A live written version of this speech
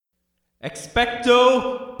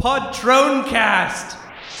Expecto Patronecast!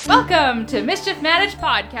 Welcome to Mischief Managed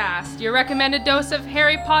Podcast, your recommended dose of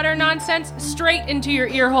Harry Potter nonsense straight into your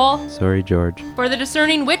ear hole Sorry, George. for the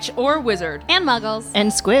discerning witch or wizard. And muggles.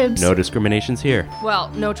 And squibs. No discriminations here. Well,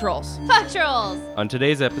 no trolls. Fuck trolls. On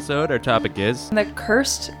today's episode, our topic is... The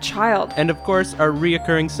Cursed Child. And of course, our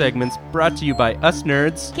reoccurring segments brought to you by us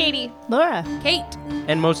nerds, Katie. Laura. Kate.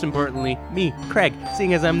 and most importantly, me, Craig,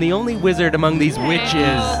 seeing as I'm the only wizard among these witches.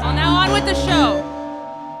 Well, now on with the show.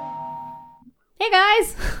 Hey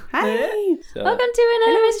guys. Hi. So, Welcome to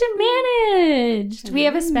another Mischief Managed. We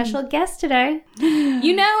have a special guest today.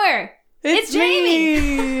 You know her. It's Jamie.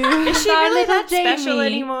 Is she Our really little that special Jamie.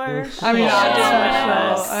 anymore? I'm She's not just one of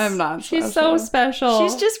special. us. I'm not She's so special.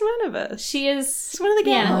 She's just one of us. She is She's one of the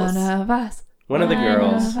gals. one of us. one of the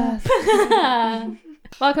girls.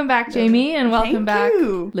 Welcome back, Jamie, and welcome back,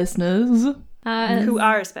 you. listeners. Who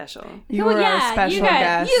are special. You are a special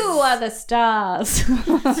guest. You are the stars.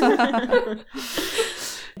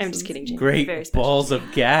 I'm just kidding, Jamie. Great Very special. balls of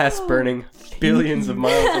gas burning billions of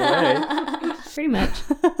miles away. Pretty much.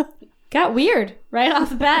 Got weird right off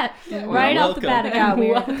the bat. Right off the welcome. bat, it got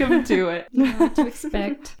weird. Welcome to it. What to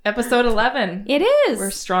expect? Episode 11. It is.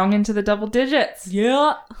 We're strong into the double digits.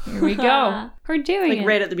 Yeah. Here we go. We're doing Like it.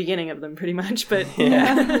 right at the beginning of them, pretty much. But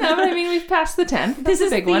Yeah. No, but I mean, we've passed the 10th. That's This a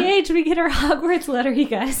is big the one. age we get our Hogwarts letter, you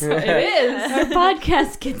guys. It is. Our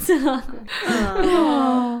podcast gets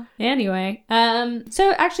Hogwarts. Anyway,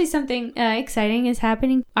 so actually something exciting is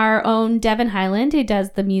happening. Our own Devin Highland, who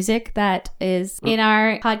does the music that is in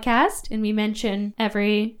our podcast, and we mention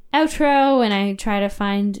every outro, and I try to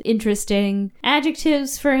find interesting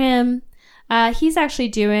adjectives for him. He's actually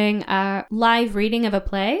doing a live reading of a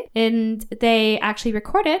play, and they actually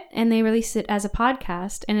record it and they release it as a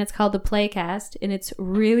podcast, and it's called The Playcast, and it's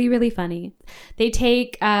really, really funny. They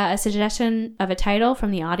take a suggestion of a title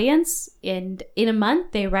from the audience, and in a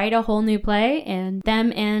month they write a whole new play, and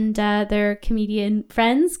them and their comedian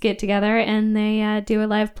friends get together and they do a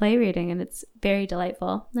live play reading, and it's very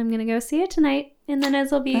delightful. I'm gonna go see it tonight, and then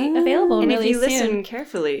it'll be available and really if you soon. listen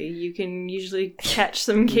carefully, you can usually catch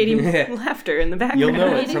some Katie laughter in the background. You'll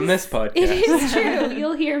know it from this podcast. It is true.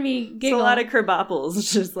 You'll hear me It's giggle. a lot of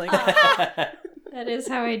kerbopples, just like That is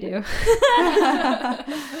how I do.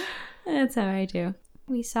 That's how I do.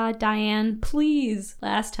 We saw Diane Please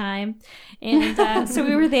last time, and so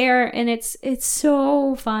we were there, and it's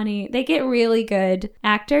so funny. They get really good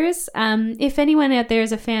actors. If anyone out there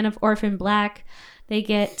is a fan of Orphan Black, they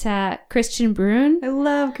get Christian Brune. I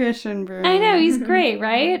love Christian Brune. I know, he's great,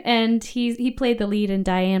 right? And he played the lead in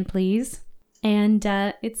Diane Please, and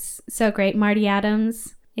it's so great. Marty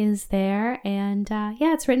Adams is there, and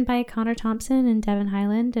yeah, it's written by Connor Thompson and Devin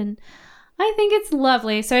Highland, and I think it's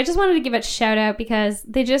lovely. So I just wanted to give it a shout out because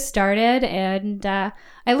they just started, and I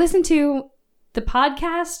listened to the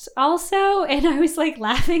podcast also, and I was like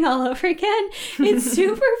laughing all over again. It's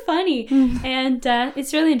super funny, and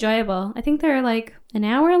it's really enjoyable. I think they're like an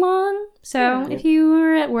hour long. So if you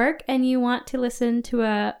are at work and you want to listen to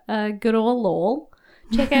a good old lol,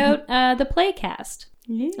 check out the Playcast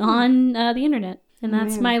on the internet. And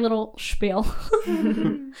that's my little spiel.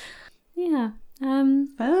 Yeah.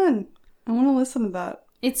 Fun. I want to listen to that.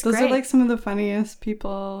 It's Those great. are like some of the funniest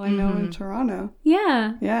people I know in Toronto.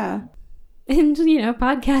 Yeah. Yeah. And,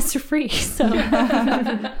 podcasts are free, so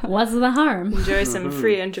what's the harm? enjoy some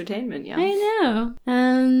free entertainment. Yeah. I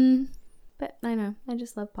know. But I know. I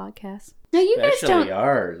just love podcasts. No, you guys Especially don't.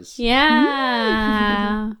 ours.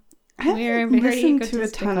 Yeah. I We're haven't very listened to a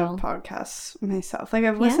ton of egotistical. podcasts myself. Like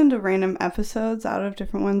I've listened to random episodes out of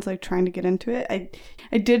different ones, like trying to get into it.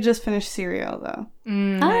 I did just finish Serial though.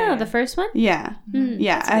 Oh, the first one? Yeah.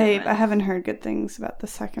 Yeah. That's a good I one. haven't heard good things about the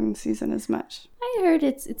second season as much. I heard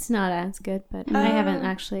it's not as good, but I haven't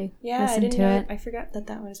actually Yeah, I listened didn't to know. it. I forgot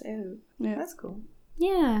that was out. Yeah. That's cool.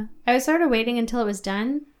 Yeah. I was sort of waiting until it was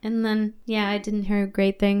done, and then I didn't hear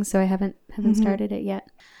great things, so I haven't started it yet.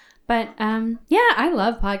 But yeah, I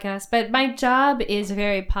love podcasts, but my job is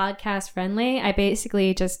very podcast friendly. I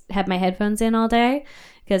basically just have my headphones in all day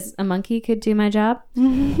because a monkey could do my job.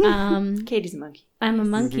 Katie's a monkey. I'm a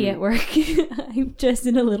monkey at work. I'm just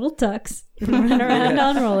in a little tux, run around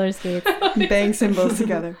on roller skates Bang cymbals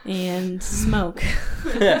together. and smoke.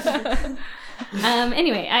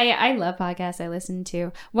 Anyway, I love podcasts. I listen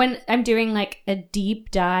to when I'm doing like a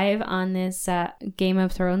deep dive on this Game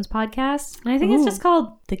of Thrones podcast. And I think it's just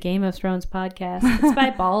called the Game of Thrones podcast. It's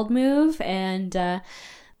by Bald Move, and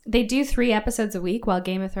they do 3 episodes a week while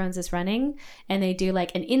Game of Thrones is running, and they do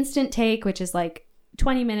like an instant take, which is like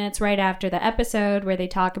 20 minutes right after the episode where they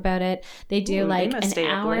talk about it. They do like they must an stay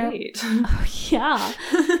up hour. late. Oh, yeah.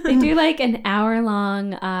 They do like an hour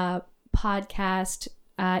long podcast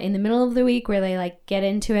in the middle of the week where they like get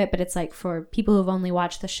into it, but it's like for people who've only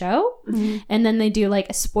watched the show. And then they do like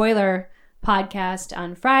a spoiler podcast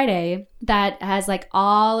on Friday that has like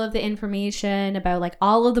all of the information about like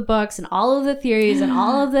all of the books and all of the theories and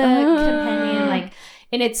all of the compendium, like,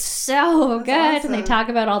 and it's so good. awesome. And they talk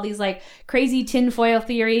about all these like crazy tinfoil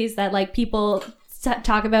theories that like people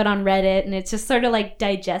talk about on Reddit, and it's just sort of like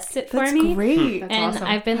digests it for That's me. great. That's And awesome.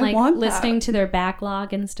 I've been I like want listening that. to their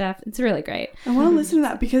backlog and stuff. It's really great. I want to listen to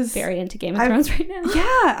that because Very into Game of I've- Thrones right now.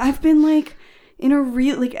 yeah, I've been like in a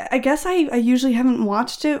real like I guess I usually haven't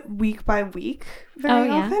watched it week by week very Oh,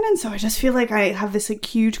 yeah. often, and so I just feel like I have this like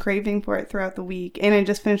huge craving for it throughout the week. And I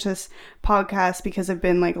just finished this podcast because I've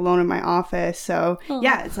been like alone in my office, so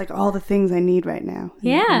yeah, it's like all the things I need right now. in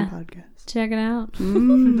Yeah. one podcast. Check it out.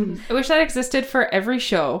 I wish that existed for every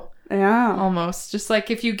show. Yeah. Almost. Just like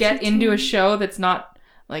if you get into a show that's not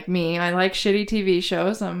like me, I like shitty TV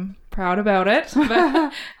shows. I'm proud about it.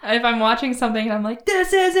 But if I'm watching something and I'm like,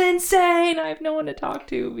 this is insane, I have no one to talk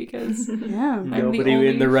to because Yeah. Nobody only-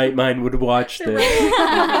 in their right mind would watch this.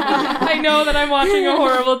 I know that I'm watching a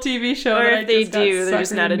horrible TV show. Or that I if they just got do, they're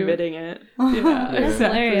just suckered not into. admitting it. Yeah, That's exactly.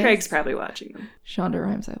 hilarious. Craig's probably watching them. Shonda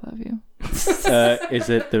Rhimes, I love you. Is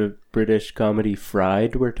it the British comedy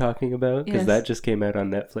Fried we're talking about? Because Yes. that just came out on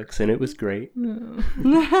Netflix and it was great.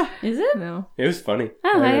 Is it? No. It was funny. Oh,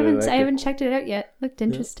 I really haven't liked I it. haven't checked it out yet. Looked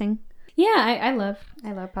interesting. Yeah, I love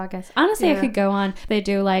podcasts. Honestly, I Yeah. could go on. They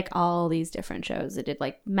do like all these different shows. They did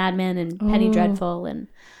like Mad Men and Penny Oh. Dreadful and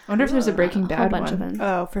I wonder if there's a Breaking a whole Bad bunch of one. them.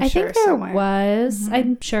 Oh, for I sure. think there somewhere. was.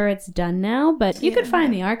 I'm sure it's done now, but you could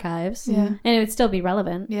find the archives. Yeah. And it would still be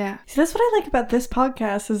relevant. Yeah. See, that's what I like about this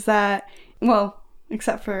podcast is that, well,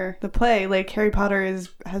 except for the play, like Harry Potter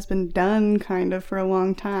has been done kind of for a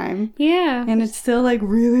long time. Yeah. And it's still like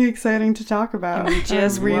really exciting to talk about. We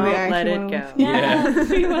just I really won't let actually it wanna go. listen. Yeah.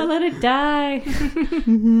 we won't let it die.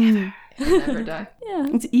 Never die. Yeah.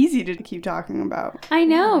 It's easy to keep talking about. I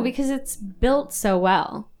know, because it's built so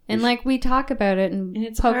well. And like we talk about it and, And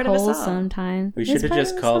it's poke part of us holes all. sometimes. We should have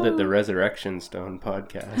just called it the Resurrection Stone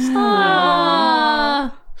podcast.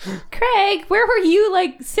 Aww. Craig, where were you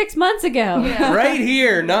like 6 months ago? Right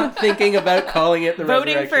here, not thinking about calling it the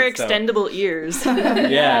Voting for Resurrection Stone. extendable ears.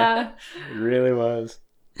 Yeah, it really was.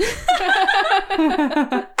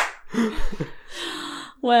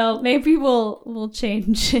 Well, maybe we'll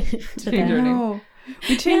change it to Change that. our name. No.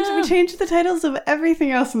 We changed the titles of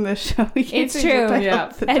everything else in this show. We can't It's change the true. title Yeah.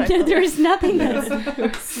 of the And title. there's nothing that's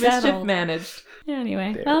Mischief settled. managed.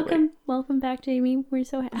 Anyway, Barely. welcome back, Jamie. We're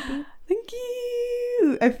so happy. Thank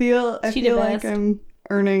you. I feel She the like best. I'm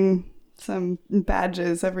earning some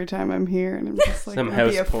badges every time I'm here, and I'm just like Some gonna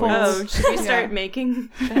be house a full- points. Oh, should we start making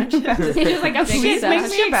badges? It's just like a Please make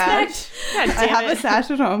me a badge. God I damn have a it.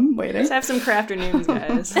 sash at home waiting. Let's have some craft afternoons,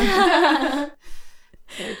 guys. Harry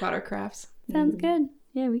Potter crafts. Sounds good.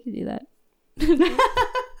 Yeah, we could do that.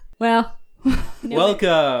 Well,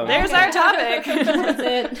 Welcome. There's our topic. that's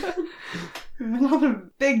it. We went on a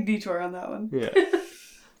big detour on that one. Yeah.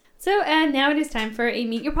 So, and now it is time for a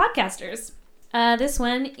Meet Your Podcasters. This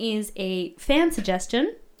one is a fan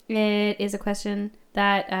suggestion. It is a question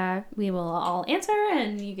that we will all answer,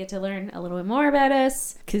 and you get to learn a little bit more about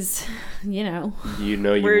us, because, you know, You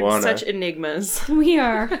know you We're wanna. such enigmas. we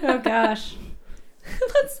are. Oh, gosh.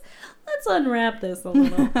 Let's unwrap this a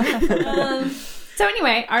little. So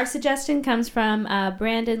anyway, our suggestion comes from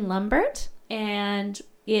Brandon Lumbert, and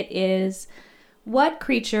it is, what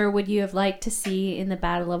creature would you have liked to see in the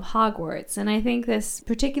Battle of Hogwarts? And I think this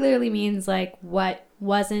particularly means like what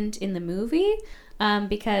wasn't in the movie,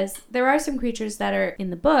 because there are some creatures that are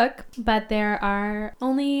in the book, but there are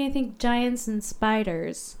only, I think, giants and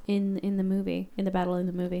spiders in the movie, in the battle in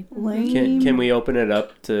the movie. Can we open it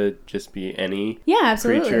up to just be any Yeah,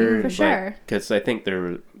 absolutely, creature? for sure. Because I think there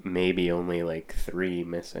were maybe only like 3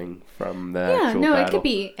 missing from the Yeah, actual no, battle. it could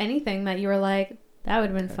be anything that you were like, that would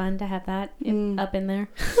have been fun to have that up in there.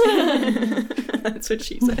 That's what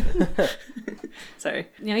she said. Sorry.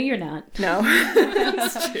 No, you're not. No.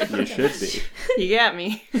 You should be. You got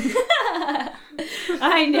me.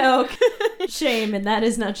 I know. Shame, and that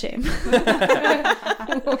is not shame.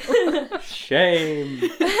 Shame.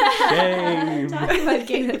 Shame. Talking about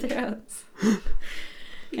Game of Thrones.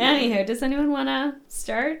 Anywho, does anyone want to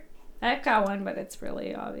start? I've got one, but it's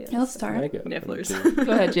really obvious. I'll I start. go. Nifflers.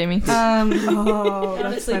 Go ahead, Jamie. Oh, I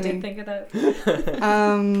that's honestly funny. did think of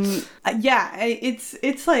that. Yeah,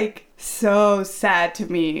 it's like so sad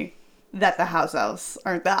to me that the house elves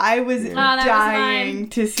aren't that. I was that was dying mine.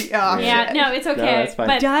 to see. Oh, Yeah, shit. no, it's okay. No, that's fine.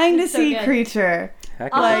 But Dying to it's so see good. creature.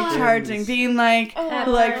 Heck like yeah. charging, being like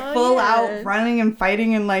full out running and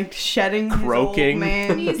fighting and like shedding Croaking. his old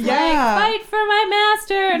man. He's yeah. like, fight for my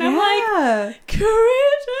master. And I'm like, yeah.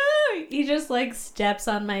 courage. He just like steps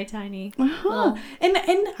on my tiny Uh-huh. And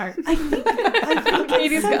heart. I think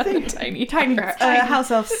Katie's it's got something tiny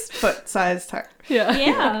house elf's foot sized heart. Yeah.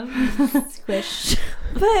 Yeah. Squish.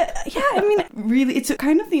 But yeah, I mean, really, it's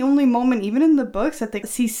kind of the only moment, even in the books, that they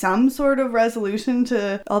see some sort of resolution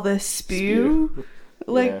to all the spew.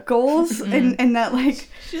 Like Yeah. goals and that like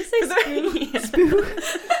Just say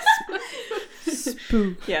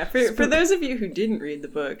spoo. Yeah, for those of you who didn't read the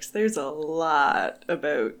books, there's a lot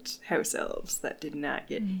about house elves that did not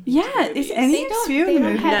get Yeah, is any spew in the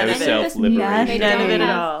movie? have House any elf They liberation. don't None of it at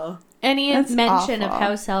have all. any That's mention of awful.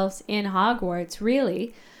 house elves in Hogwarts,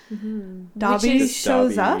 really. Dobby Which is-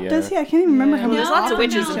 shows Dobby, up, yeah. does he? I can't even remember how No, many there's lots of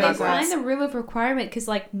witches in They Hogwarts. find the room of requirement because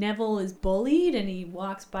like Neville is bullied and he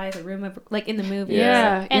walks by the room of like in the movie.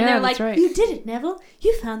 Yeah, and they're that's like, right. "You did it, Neville.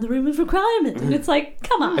 You found the room of requirement." And it's like,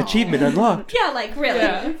 come on, Achievement unlocked. Yeah, like really,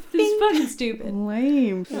 Yeah. it's fucking stupid.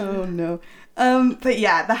 Lame. Oh no. But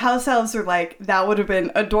yeah, the house elves were like, that would have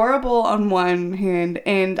been adorable on one hand,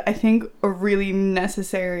 and I think a really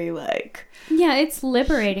necessary like Yeah, it's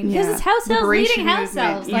liberating because it's house elves liberation leading house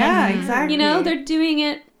movement. elves. Like, Yeah, exactly. you know, they're doing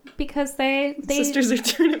it because they Sisters are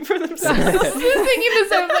doing it for themselves. Thinking the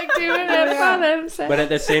same, like doing it for themselves. But at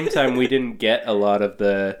the same time, we didn't get a lot of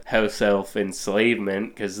the house elf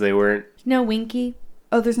enslavement because they weren't. no Winky.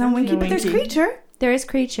 Oh, there's no Winky, but there's Winky. Creature. There is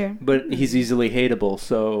Creature. But he's easily hateable,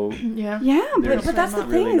 so Yeah. Yeah, There's but that's the not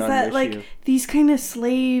thing really is not that an like issue. these kind of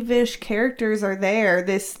slavish characters are there.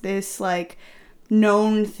 This like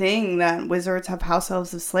known thing that wizards have house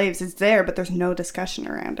elves as slaves is there, but there's no discussion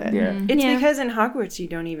around it. yeah, It's Yeah. because in Hogwarts you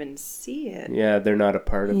don't even see it. yeah, they're not a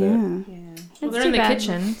part of it. Yeah. Yeah. Well, It's they're too in the bad.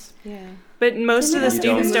 kitchens. Yeah. But most of the You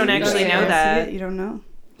students don't don't see actually that. know Yeah, that. see it, you don't know.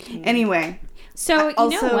 Anyway, So you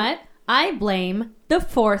Also- know what? I blame the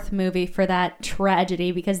fourth movie for that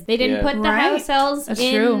tragedy because they didn't Yeah. put the Right. house elves That's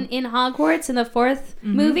true. in Hogwarts in the fourth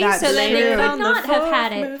movie, That's so then they true. could On the not have fourth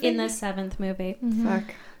had it movie. in the seventh movie. fuck.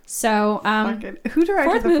 So Fucking, who directed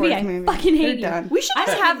fourth the movie, fourth I movie? fucking hate They're you. done. We should I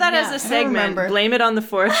just don't have that even as know. a segment. remember. Blame it on the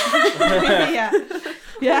fourth. yeah. blame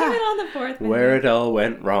Yeah. it on the fourth movie. Where it all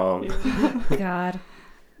went wrong. God,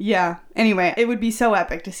 Yeah. Anyway, it would be so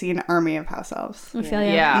epic to see an army of house elves. I feel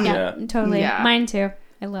you. Yeah. Yeah, totally. Yeah. Mine too.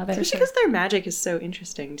 I love it. Especially because their magic is so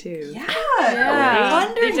interesting too. Yeah.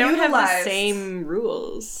 They don't have the Underutilized. same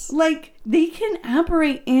rules. Like, they can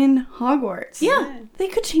operate in Hogwarts. Yeah. They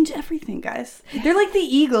could change everything, guys. They're like the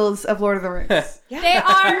Eagles of Lord of the Rings. They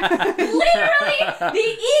are literally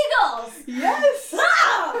the Eagles. Yes!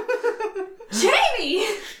 Jamie.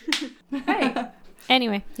 Hey.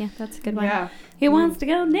 Anyway, yeah, that's a good one. Yeah. Who wants to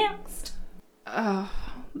go next?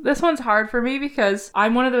 This one's hard for me because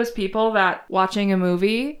I'm one of those people that watching a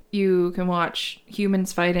movie, you can watch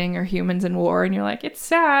humans fighting or humans in war and you're like, it's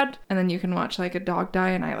sad. And then you can watch like a dog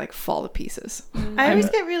die and I like fall to pieces. I always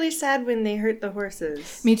get really sad when they hurt the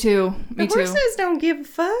horses. Me too. Me The too. horses don't give a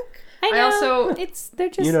fuck. I I know. also- they're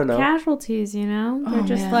just You don't know. casualties, you know? They're Oh,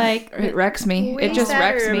 just man. like It wrecks me. Way It just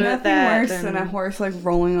sadder wrecks me. about Nothing that worse than- than a horse like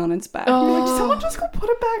rolling on its back. Oh. Like, someone just go put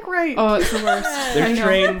it back right. Oh, it's the worst. I They're know.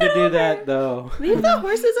 trained to do that, though. Leave the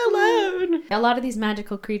horses alone. a lot of these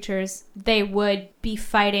magical creatures, they would be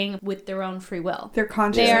fighting with their own free will. They're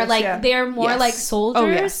conscious. They are like yeah. they're more Yes. like soldiers Oh,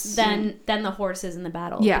 yes. than the horses in the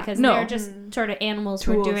battle. Yeah, because no. they're just sort of animals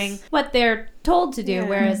who are Tools. doing what they're told to do. Yeah.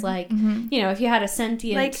 Whereas like you know, if you had a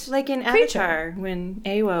sentient Like in creature. Avatar when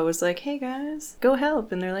Awa was like, "Hey guys, go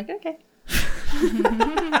help," and they're like, "Okay."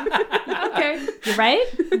 Okay. you're right?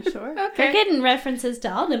 Sure. They're Okay. getting references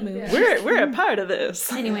to all the movies. We're a part of this.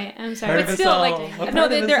 Anyway, I'm Part sorry. of But us still, all. like, A No,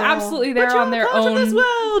 part of they're us all. absolutely there But you're on their a part of this own.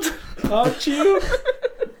 world. Aren't you?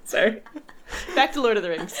 Sorry. Back to Lord of the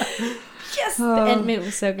Rings. yes, the end move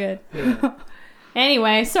was so good.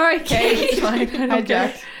 Anyway, sorry, Kate.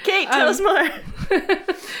 Hijacked. Kate, tell us more.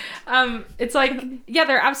 It's like, yeah,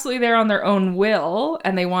 they're absolutely there on their own will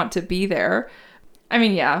and they want to be there. I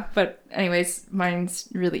mean, yeah, but anyways, mine's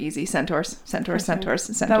really easy. Centaurs. That would've been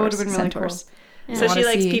really centaurs. So wanna she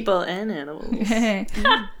likes see- people and animals. I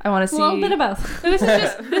want to A see. little bit of both.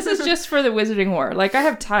 This is just for the Wizarding War. Like I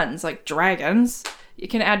have tons, like dragons. You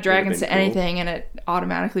can add dragons to been cool. anything, and it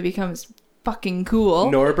automatically becomes fucking cool.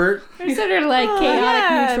 Norbert? Considered like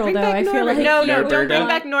chaotic neutral, bring though. back I feel Norbert. like no, you don't Norberta. bring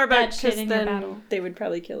back Norbert that shit because in your then battle. they would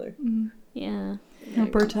probably kill her. Yeah.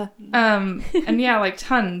 Alberta. And yeah, like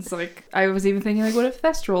tons. Like I was even thinking, like, what if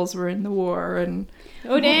Thestrals were in the war? And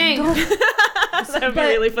Oh dang! That would be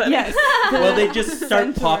really funny. Yes. Well, they just start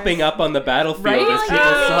Centaurs. popping up on the battlefield Right? as people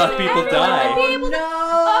saw people die. Oh,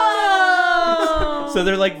 no! So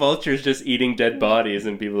they're like vultures just eating dead bodies,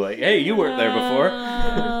 and people are like, hey, you weren't there before.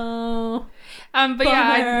 Oh. But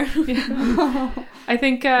yeah, I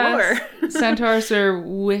think War. centaurs are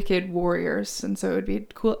wicked warriors, and so it would be a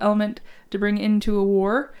cool element to bring into a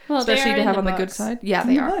war, Well, they especially are to in have the on the good books. side. Yeah, In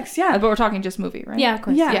they the are. books, yeah. But we're talking just movie, right? Yeah, of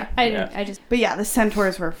course. Yeah. Yeah. I just But yeah, the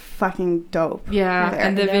centaurs were fucking dope. Yeah, They're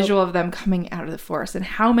and the dope. visual of them coming out of the forest, and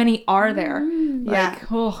how many are there? Yeah. Like,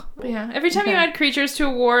 oh, yeah. Every time you Okay. add creatures to a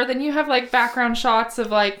war, then you have like background shots of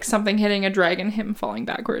like something hitting a dragon, him falling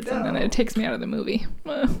backwards, and then it takes me out of the movie.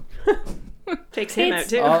 Takes him out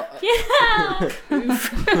too. yeah.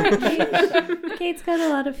 Kate's got a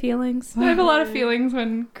lot of feelings. I have a lot of feelings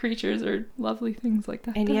when creatures are lovely things like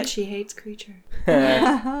that. And yet she hates creature.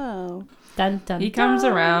 Oh. Dun dun. He comes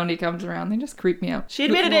around. They just creep me out. She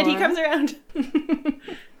admitted it. He comes around.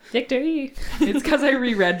 Victory. It's because I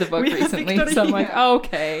reread the book We have recently, Victory. so I'm like,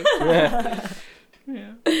 okay.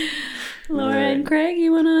 Laura and Craig,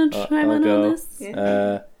 you want to chime I'll in go. on this?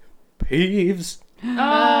 Peeves.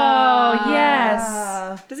 Oh,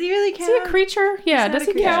 yes. Does he really Is he a count? creature? Yeah, He's not does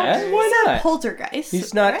a he count? Yeah, why not? Poltergeist.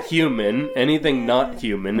 He's not human. Anything not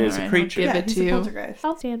human is a Alright, creature. I'll give Yeah, it he's to a you. poltergeist.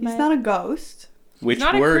 I'll stand by He's it. not a ghost. Which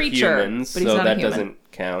not a were creature, humans, but he's so not a that human.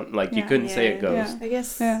 doesn't count. Like, you Yeah. couldn't say a Yeah. ghost. I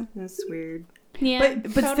guess Yeah. that's weird. Yeah.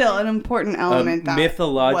 But still, an important A element. that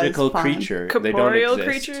mythological was fun. creature. They don't Corporeal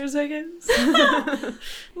exist. creatures, I guess.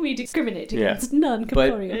 we discriminate Yeah. against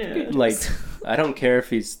non-corporeal But, creatures. Like, I don't care if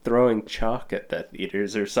he's throwing chalk at Death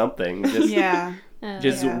Eaters or something. Just, Yeah.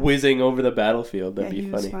 just Yeah. whizzing over the battlefield. That'd Yeah, be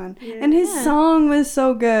he was funny. fun. Yeah. And his song was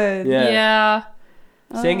so good. Yeah.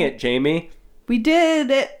 Yeah. Sing it, Jamie. We did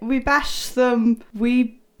it. We bashed them.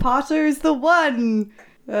 We Potter's the one.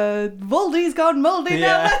 Voldy's gone moldy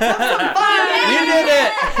now. Yeah. Let's have some fun. You did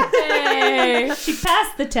it! Hey. She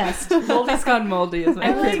passed the test. Moldy's gone moldy is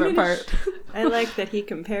my favorite part. I like that he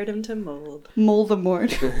compared him to mold.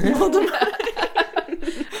 Moldemort.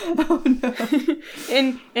 Oh no.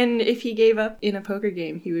 And if he gave up in a poker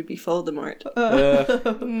game, he would be Voldemort.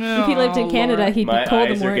 If he lived in Canada, he'd My be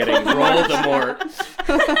eyes are Coldemort. getting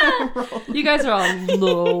Voldemort. You guys are all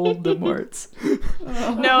Voldemorts.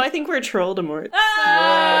 No, I think we're Trolldemort.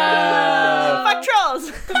 Ah! Fuck trolls!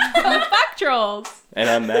 Fuck trolls. And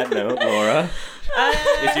on that note, Laura,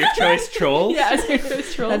 is your choice trolls? Yeah,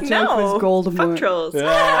 it's trolls. That joke was Goldemort. Fuck trolls.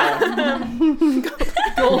 Ah.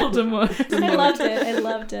 Voldemort. I loved it. I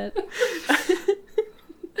loved it.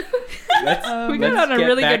 Let's We got let's on a get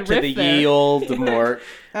really back good to riff the there. ye old Mort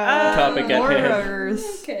topic at hand.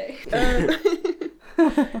 Horrors. Okay.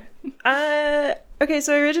 Okay,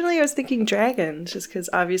 so originally I was thinking dragons, just because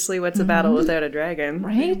obviously what's a battle without a dragon?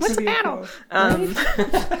 Right? What's a battle?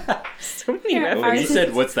 So many Yeah, Oh, references. you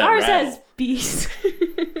said, what's that Ours rattle? has bees.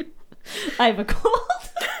 I have a cold.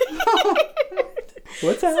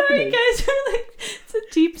 What's Sorry, happening? guys. We're like, it's a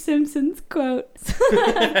deep Simpsons quote.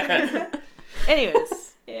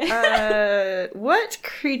 Anyways, what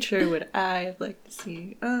creature would I like to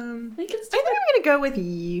see? I think I'm gonna go with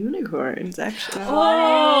unicorns, actually.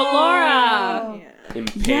 Oh, Laura. Yeah.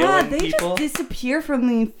 Impaling Yeah, they people? just disappear from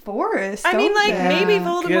the forest. I mean, don't like, they? maybe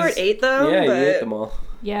Voldemort 'Cause- ate them, Yeah, but... you ate them all.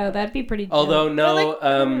 Yeah, that'd be pretty dope. Although, no,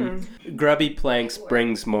 like, Grubby Planks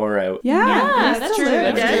brings more out. Yeah, Yeah, they that's still true,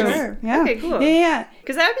 live, that's for true. sure. Yeah. Okay, cool. Yeah.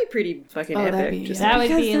 Because that would be pretty fucking Oh, that'd epic. be- Just that like-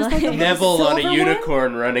 would be Because there's like like a- Neville on Silver a one?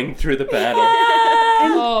 unicorn running through the battle.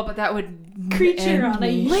 Oh, but that would creature end on a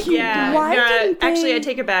me. Like, yeah, why no, didn't they... actually, I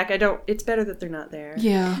take it back. I don't. It's better that they're not there.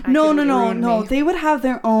 Yeah. No. ruin me. They would have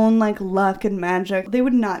their own like luck and magic. They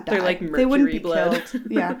would not die. They're like they wouldn't be mercury blood. killed.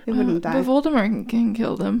 Yeah, they wouldn't But die. Voldemort can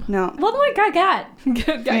kill them. No. Voldemort got.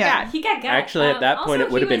 Yeah. He got. Actually, at that point, it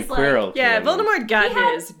would have been Quirrell. Yeah, killing them. Voldemort got He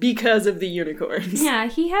had- his because of the unicorns. Yeah,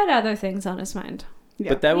 he had other things on his mind.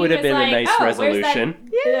 But that would have been a nice resolution.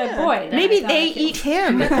 Yeah, boy. that Maybe I thought they I killed. eat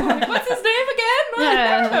him. What's his name again?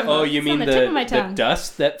 Yeah. Oh, you It's mean on the tip of my the tongue.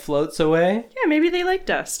 dust that floats away? Yeah, maybe they like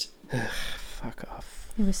dust. Fuck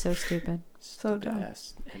off. It was so stupid. So dumb.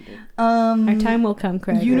 Dust ended. Our time will come,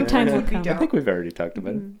 Craig. Our Unicorns time will would be come. I think we've already talked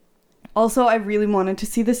about it. Also, I really wanted to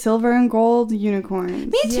see the silver and gold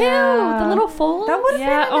unicorns. Me too. Yeah. The little fold. That would have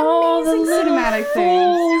Yeah, been an oh, the amazing little cinematic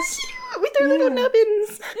thing. With their little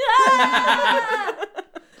nubbins.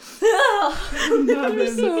 They're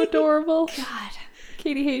so adorable. God.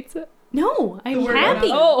 Katie hates it. No, I'm word happy.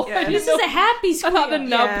 nub. Oh, Yeah. This is a happy I squeal. thought the nub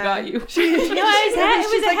Yeah. got you. No, it was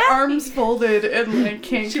She's a like happy. arms folded and like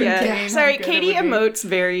can't contain. Yeah. how Sorry, good it Katie would be. emotes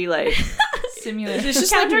very like Simulate. It's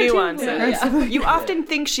just like nuances. You often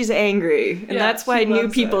think she's angry, and that's why new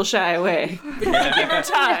people shy away. Give her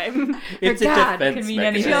time. It's a God defense can mean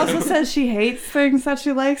mechanism. She also says she hates things that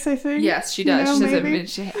she likes, I think. Yes, she does. You know, She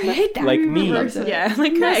says maybe? I hate that. Like me. Yeah,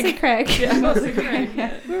 like Mostly Craig.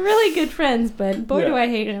 Craig. We're really good friends, but boy, do I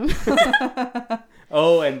hate him.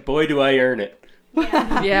 Oh, and boy, do I earn it.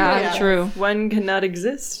 Yeah, true. One cannot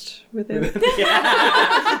exist without.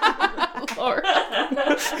 Lord.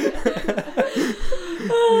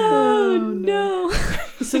 Oh, no.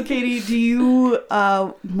 So, Katie, do you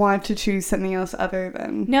want to choose something else other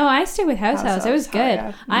than... No, I stay with House House. It was House, good.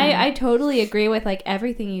 yeah. I totally agree with like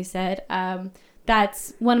everything you said.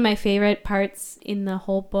 That's one of my favorite parts in the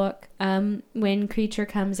whole book. When Creature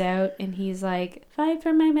comes out and he's like, "Fight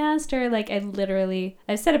for my master." Like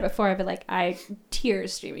I've said it before, but like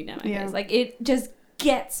tears streaming down my eyes. Like it just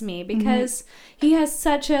gets me because he has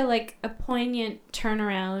such a poignant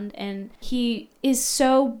turnaround, and he is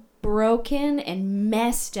so broken and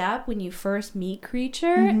messed up when you first meet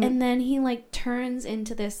Creature, and then he like turns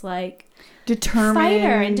into this like determined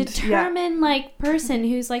fighter and determined like person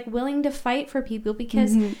who's like willing to fight for people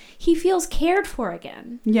because he feels cared for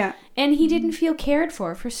again. Yeah. And he didn't feel cared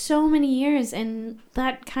for so many years, and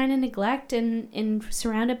that kind of neglect and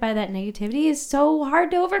surrounded by that negativity is so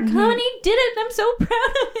hard to overcome, and he did it, and I'm so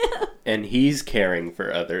proud of him. And he's caring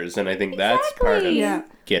for others, and I think that's part of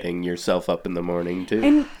getting yourself up in the morning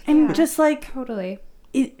too. And just like Totally.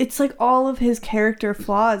 it's like all of his character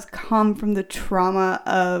flaws come from the trauma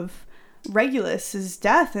of Regulus's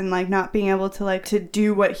death and like not being able to like to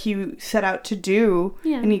do what he set out to do,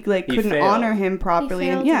 and he like couldn't failed. honor him properly,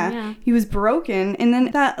 and he was broken, and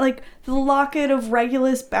then that like the locket of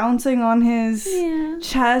Regulus bouncing on his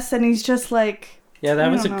chest, and he's just like, Yeah, that I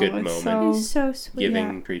was a don't good know, it's moment. It's so sweet.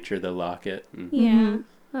 Giving Creature the locket. Yeah.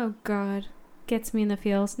 Oh God, gets me in the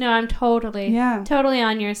feels. No, I'm totally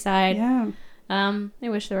on your side. yeah. I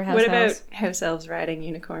wish there were house What elves. about house elves riding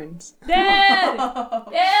unicorns? Dead!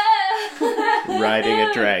 Riding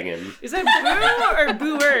a dragon. Is that Boo or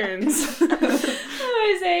Boo Earns?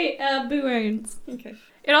 I say Boo Earns. Okay.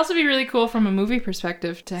 It'd also be really cool from a movie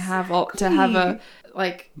perspective to have a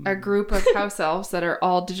group of house elves that are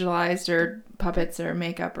all digitalized or puppets or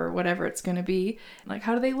makeup or whatever it's going to be. Like,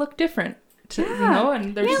 how do they look different?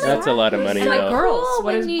 And they're just That's a lot of money. and like though. girls. Cool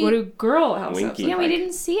What do girl house elves Winky. look Yeah, we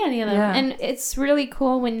didn't see any of them. Yeah. And it's really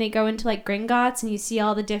cool when they go into like Gringotts and you see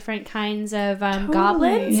all the different kinds of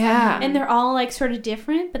goblins. Yeah. And they're all like sort of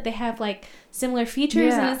different, but they have like similar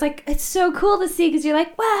features. Yeah. And it's like, it's so cool to see because you're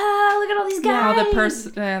like, wow, look at all these guys.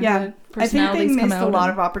 Yeah, the I think personalities they come missed out. a lot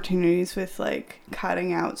of opportunities with like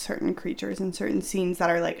cutting out certain creatures and certain scenes that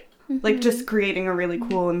are like just creating a really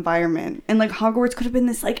cool environment. And like Hogwarts could have been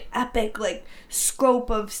this like epic like scope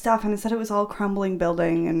of stuff, and instead it was all crumbling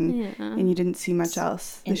building, and you didn't see much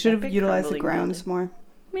else. They An should have epic utilized the crumbling grounds more.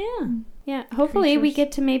 Yeah. Hopefully we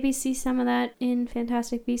get to maybe see some of that in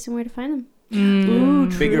Fantastic Beasts and Where to Find Them. Ooh,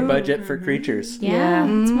 Bigger true. budget for creatures. Yeah.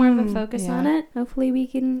 It's more of a focus Yeah. on it. Hopefully we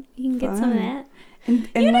can get some of that. And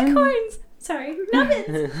Unicorns! Sorry. Nubbins!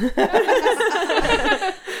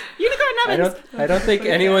 Unicorn nubbins! I don't think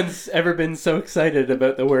anyone's ever been so excited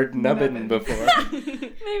about the word nubbin before.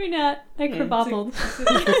 Maybe not. I crabobbled.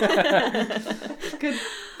 Good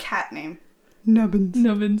cat name.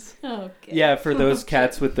 Nubbins. Oh, good. Yeah, for those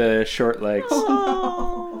cats with the short legs.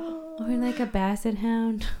 Or like a basset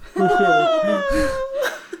hound. Oh,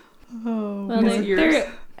 Well,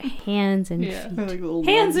 they're hands and Yeah. feet. they're like little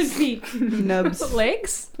Hands and nubs. feet. Nubs.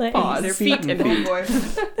 legs. Legs. Paws. Their feet and Oh feet. boy.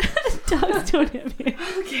 Dogs don't have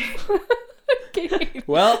hands. Okay.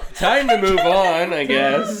 Well, time to move on, I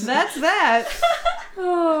guess. That's that.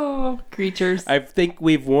 Oh, creatures. I think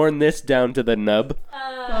we've worn this down to the nub.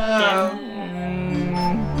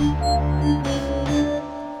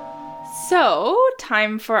 So,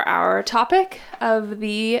 time for our topic of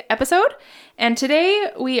the episode. And today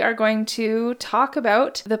we are going to talk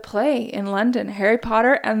about the play in London, Harry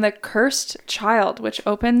Potter and the Cursed Child, which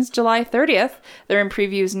opens July 30th. They're in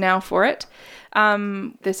previews now for it.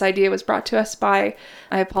 This idea was brought to us by,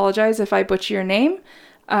 I apologize if I butcher your name,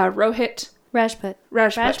 Rohit Rajput.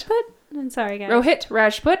 I'm sorry, guys. Rohit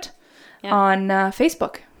Rajput on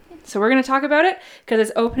Facebook. So we're going to talk about it because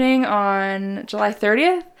it's opening on July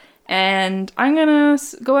 30th. And I'm going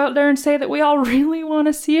to go out there and say that we all really want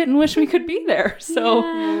to see it and wish we could be there. So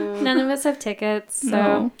None of us have tickets, so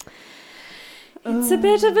No. it's a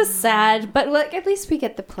bit of a sad, but like at least we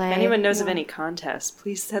get the play. If anyone knows of any contests,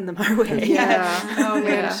 please send them our way. Oh, we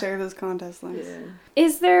Yeah. gotta share those contest links.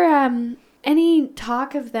 Is there any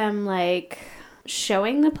talk of them like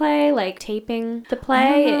showing the play, like taping the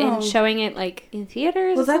play and showing it like in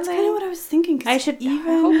theaters. Well, or that's something. kind of what I was thinking. 'Cause I should even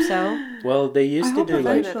hope so. Well, they used to do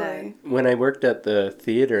like eventually. when I worked at the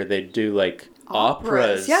theater, they'd do like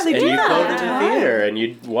operas. Yeah, they and do you'd that go all to the the time. theater and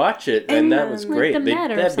you'd watch it, and And, that was like great. the Met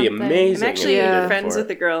or That'd be something. amazing. I'm actually if they did it friends for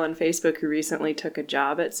with it. a girl on Facebook who recently took a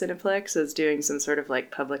job at Cineplex as doing some sort of like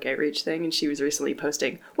public outreach thing, and she was recently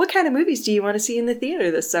posting, "What kind of movies do you want to see in the theater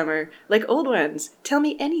this summer? Like old ones. Tell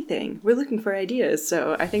me anything. We're looking for ideas."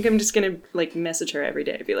 So I think I'm just gonna like message her every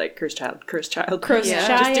day, be like, "Cursed child, cursed child, Cursed Yeah,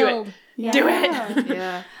 child. just do it." Yeah. Do it.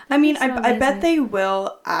 Yeah. I mean, So I bet amazing. they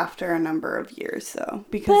will after a number of years, though,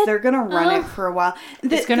 because But- they're gonna run it for a while.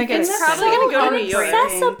 It's gonna get It's probably gonna go to New York.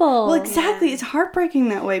 Accessible. Well, exactly. It's heartbreaking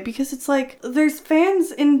that way because it's like there's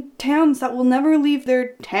fans in towns that will never leave their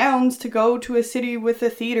towns to go to a city with a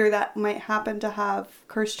theater that might happen to have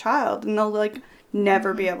Cursed Child, and they'll like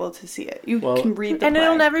never be able to see it. You Well- can read the And play.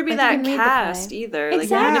 it'll never be Like, that you can read the cast play. either. Like even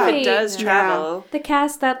Exactly. if it does Yeah. travel. The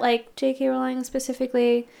cast that like J.K. Rowling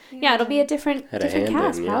specifically, it'll be a different Had a different hand in,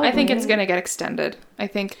 cast. yeah. Probably. I think it's going to get extended. I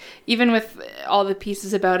think even with all the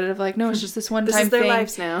pieces about it of like, no, it's just this one This time is their thing.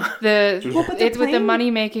 lives now. but they're It's with the playing-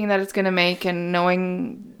 money making that it's going to make and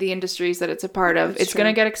knowing the industries that it's a part of, That's it's going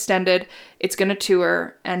to true. get extended. It's going to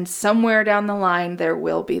tour, and somewhere down the line there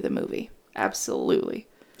will be the movie. Absolutely.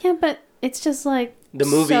 Yeah, but it's just like The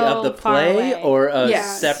movie so of the far play away. or a Yeah,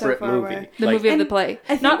 so separate far movie? away. The Like- movie of the And play, I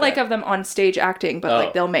think not like that- of them on stage acting, but Oh.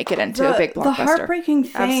 like they'll make it into a big blockbuster. The heartbreaking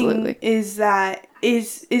thing Absolutely. is that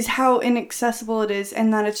is how inaccessible it is,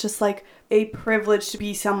 and that it's just like a privilege to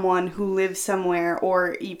be someone who lives somewhere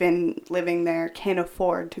or even living there can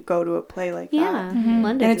afford to go to a play like yeah, that.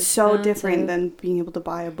 London. And it's so different than being able to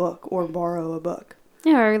buy a book or borrow a book.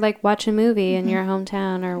 Yeah, or like watch a movie in your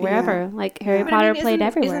hometown or wherever. Like Harry But I Potter mean, played isn't-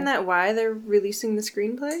 everywhere. Isn't that why they're releasing the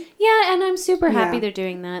screenplay? Yeah, and I'm super happy Yeah. they're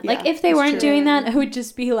doing that. Yeah, Like if they it's weren't true. doing that, I would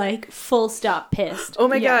just be like full stop pissed. Oh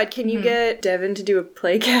my Yeah. god, can you get Devin to do a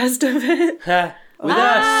playcast of it? Ha, with us.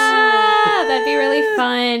 Ah, that'd be really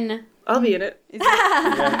fun. I'll be in it.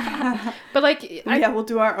 But like, Yeah, we'll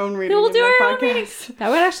do our own reading. We'll in do the our own podcast. That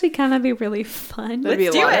would actually kind of be really fun. that'd be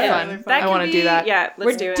a do lot it. of fun. That I could want to be- do that. Yeah,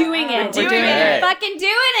 let's do We're it. doing it. We're doing it. it. Fucking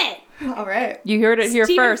doing it. All right. You heard it here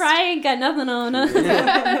Stephen first. Fry ain't got nothing on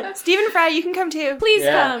us. Stephen Fry, you can come too. Please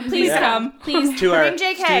Yeah. come. Please Yeah. come. Please. To our Bring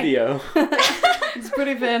JK. studio. It's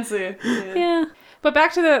pretty fancy. Yeah. But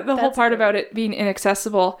back to the whole That's part great. about it being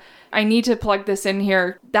inaccessible. I need to plug this in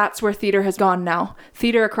here. That's where theater has gone now.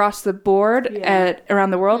 Theater across the board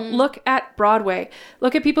around the world. Look at Broadway.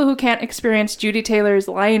 Look at people who can't experience Judy Taylor's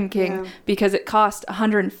Lion King because it cost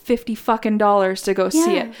 $150 to go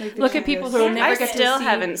see Yeah. it. Like the Look at people who cheapest. never I get still to see.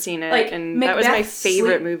 haven't seen it, Like, and that was my Macbeth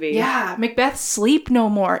favorite Sleep- movie. Yeah, Macbeth Sleep No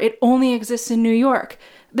More. It only exists in New York.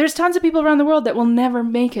 There's tons of people around the world that will never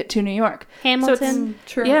make it to New York. Hamilton.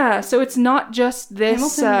 True. Yeah, so it's not just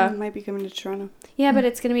this. Hamilton might be coming to Toronto. Yeah, but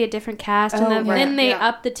it's gonna be a different cast, and Oh, then, right. then they Yeah.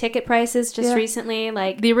 upped the ticket prices just Yeah. recently.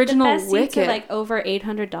 Like The original best seats are Wicked. like over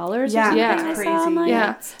 $800. Yeah, or something. yeah. I Crazy. saw online.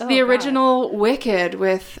 Yeah, Oh, the God. original Wicked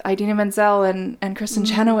with Idina Menzel and Kristen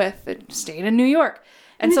Chenoweth, it stayed in New York.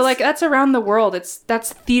 And so, like, that's around the world.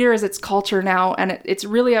 That's theater as its culture now, and it's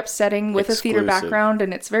really upsetting with a theater Exclusive. background,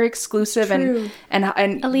 and it's very exclusive, True. and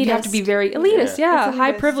you have to be Elitist. very elitist, yeah, It's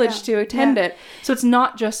high elitist, privilege yeah. to attend Yeah. it. So it's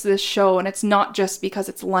not just this show, and it's not just because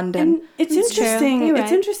it's London. And it's It's true. interesting. You're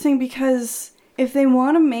It's right. interesting because if they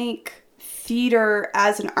want to make theater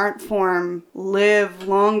as an art form live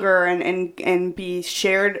longer and be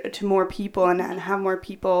shared to more people and have more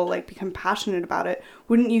people like become passionate about it,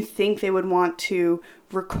 wouldn't you think they would want to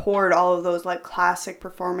record all of those like classic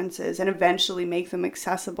performances and eventually make them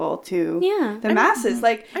accessible to Yeah. the masses?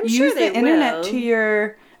 Like I'm use sure the they internet will. to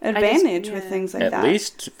your advantage with things like At that.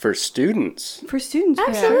 least for students. For students,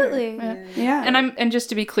 for sure. Absolutely. Yeah. And just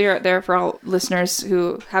to be clear out there for all listeners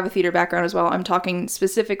who have a theater background as well, I'm talking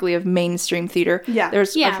specifically of mainstream theater. Yeah.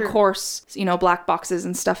 There's Yeah. of course, black boxes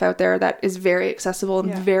and stuff out there that is very accessible and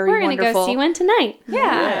Yeah. very We're gonna wonderful. go see one tonight.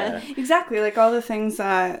 Yeah, exactly. Like all the things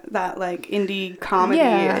that like indie comedy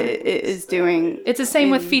Yeah. is doing. It's the same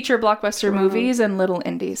with in feature blockbuster movies and little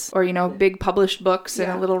indies, or big published books and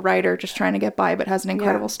Yeah. a little writer just trying to get by but has an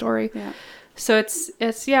incredible story. Yeah. So it's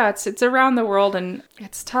around the world, and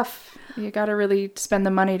it's tough. You got to really spend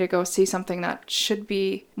the money to go see something that should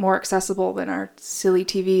be more accessible than our silly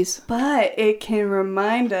TVs. But it can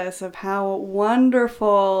remind us of how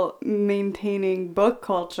wonderful maintaining book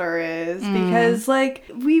culture is, because like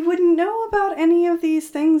we wouldn't know about any of these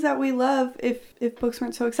things that we love if books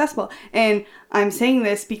weren't so accessible. And I'm saying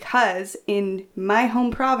this because in my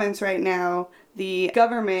home province right now, the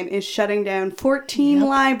government is shutting down 14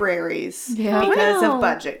 libraries Yeah. because Wow. of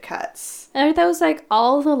budget cuts. Are those like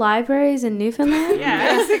all the libraries in Newfoundland?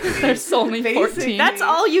 Yeah. There's only 14. That's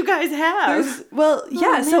all you guys have. Well,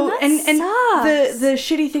 yeah. man, So that and sucks. the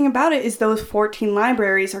shitty thing about it is those 14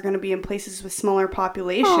 libraries are going to be in places with smaller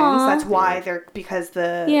populations. Aw. That's why they're because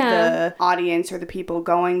the audience or the people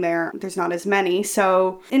going there's not as many.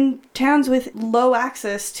 So in towns with low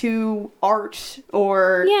access to art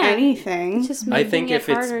or anything, It's just I making think it if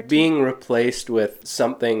it's harder to- being replaced with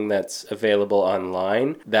something that's available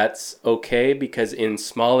online, that's okay, because in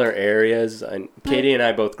smaller areas, and Katie and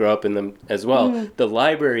I both grew up in them as well, the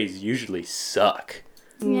libraries usually suck.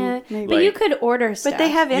 Yeah, maybe. but you could order stuff. But they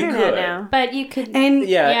have internet could. now. But you could. and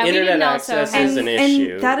Yeah, we internet didn't also access have- is an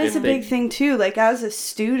issue. And that is if a big thing too. Like as a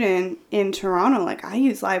student in Toronto, like I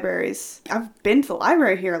use libraries. I've been to the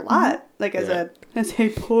library here a lot. Like as a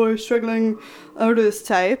poor struggling artist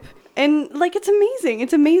type. And like it's amazing.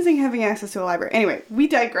 It's amazing having access to a library. Anyway, we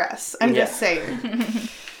digress. I'm just saying.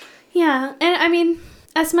 Yeah, and I mean,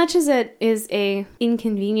 as much as it is a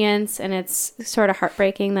inconvenience and it's sort of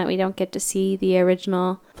heartbreaking that we don't get to see the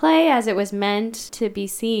original play as it was meant to be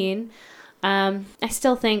seen, I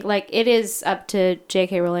still think like it is up to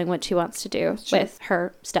J.K. Rowling what she wants to do with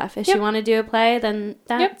her stuff. If she want to do a play, then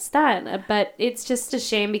that's that. But it's just a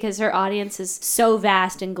shame because her audience is so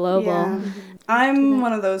vast and global. Yeah. I'm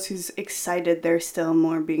one of those who's excited there's still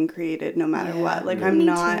more being created no matter what. Like I'm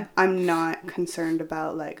not concerned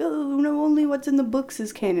about like, oh no, only what's in the books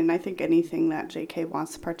is canon. I think anything that JK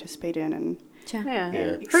wants to participate in and Yeah.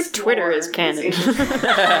 Yeah. Her Twitter is canon.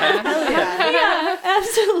 Yeah,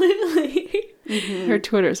 absolutely. Her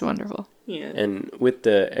Twitter's wonderful. Yeah. And with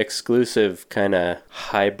the exclusive kind of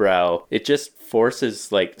highbrow, it just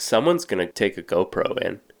forces like someone's gonna take a GoPro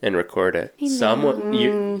in and record it.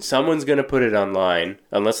 Someone's gonna put it online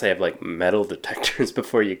unless they have like metal detectors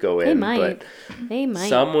before you go in. They might.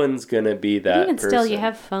 Someone's gonna be that Even person. still, you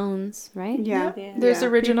have phones, right? yeah. There's Yeah,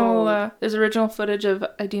 original people- there's original footage of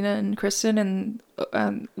Idina and Kristen and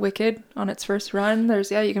Wicked on its first run.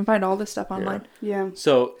 You can find all this stuff online. Yeah.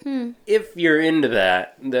 So if you're into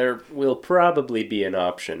that, there will probably be an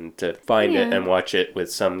option to find it and watch it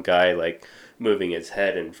with some guy like moving his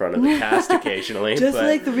head in front of the cast occasionally. Just but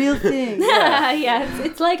like the real thing. Yeah,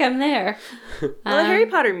 it's like I'm there. Well, the Harry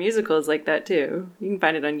Potter musical is like that too. You can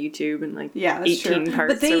find it on YouTube in like Yeah, that's 18 true.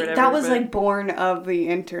 parts But or whatever. that was like born of the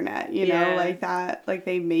internet, you know, Yeah. like that. Like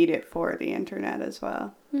they made it for the internet as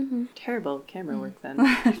well. terrible camera work then.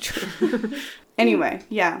 True. Anyway,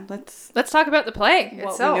 yeah, let's Let's talk about the play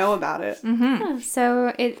what itself. we know about it.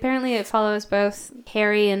 So it follows both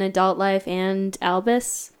Harry in adult life and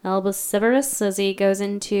Albus Severus as he goes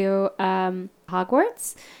into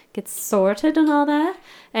Hogwarts, gets sorted and all that.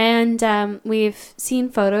 And we've seen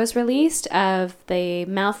photos released of the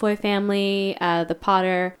Malfoy family, the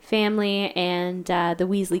Potter family, and the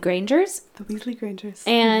Weasley Grangers. The Weasley Grangers.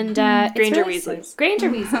 And it's Granger really Weasleys. Granger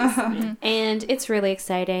Weasleys. And it's really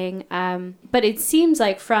exciting. But it seems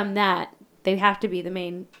like from that, they have to be the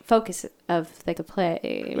main focus of the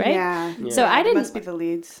play, right? Yeah. So I didn't. Must be the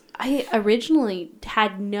leads. I originally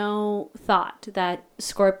had no thought that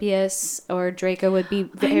Scorpius or Draco would be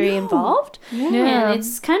very involved. Yeah. And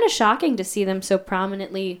it's kind of shocking to see them so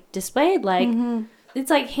prominently displayed. Like, it's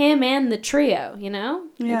like him and the trio, you know?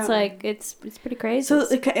 Yeah. It's like, it's pretty crazy. So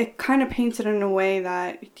it kind of paints it in a way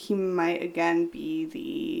that he might again be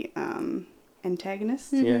the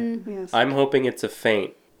antagonist. Yeah. Yes. I'm hoping it's a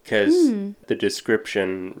feint, because the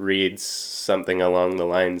description reads something along the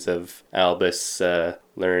lines of Albus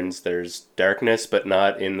learns there's darkness, but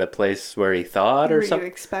not in the place where he thought, or Where you something.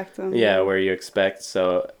 expect them. Yeah, where you expect.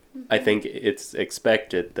 So I think it's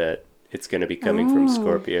expected that it's going to be coming from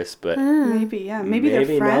Scorpius, but Maybe, yeah. Maybe they're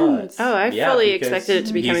Maybe friends. Oh, I Yeah, fully because expected it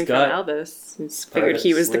to be he's coming from got Albus. I just part figured of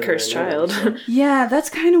he was the Slytherin cursed now, child. so- Yeah, that's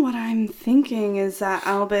kind of what I'm thinking is that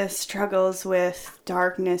Albus struggles with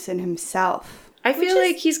darkness in himself. I feel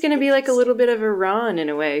like he's going to be like a little bit of a Ron in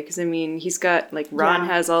a way, because I mean, he's got like Ron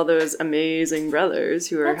has all those amazing brothers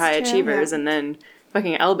who are That's high true, achievers, and then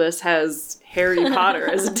fucking Albus has Harry Potter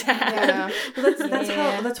as a dad.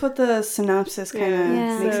 Well, that's what the synopsis kind of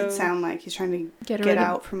Yeah. makes So- it sound like. He's trying to Get get rid of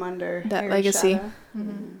out from under that Harry's legacy. shadow.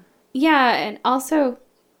 yeah, and also,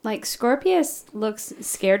 like, Scorpius looks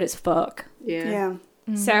scared as fuck. Yeah.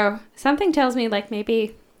 So something tells me, like,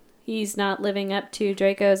 maybe he's not living up to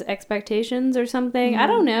Draco's expectations or something. I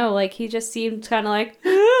don't know. Like, he just seemed kind of like...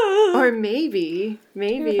 Or maybe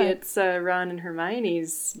Terrified. it's Ron and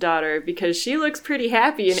Hermione's daughter, because she looks pretty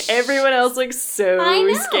happy and everyone else looks so I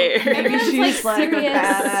know. scared. Everyone's, She's like a serious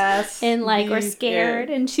badass. and, like, or scared.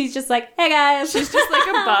 And she's just like, hey, guys. She's just like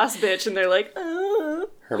a boss bitch, and they're like, oh.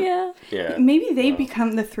 Yeah. Yeah. Maybe they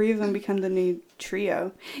become, the three of them become the new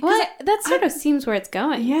trio. Well, that sort of seems where it's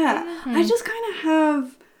going. Yeah. I just kind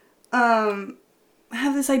of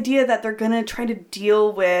have this idea that they're going to try to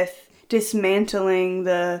deal with dismantling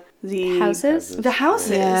the Houses? the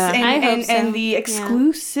houses Yeah. I hope and so. the Yeah.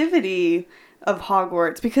 exclusivity of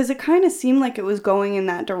Hogwarts, because it kind of seemed like it was going in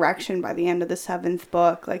that direction by the end of the 7th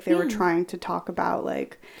book. Like they were trying to talk about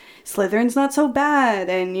like Slytherin's not so bad,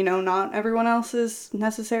 and you know, not everyone else is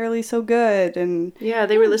necessarily so good, and Yeah,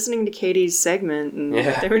 they were listening to Katie's segment, and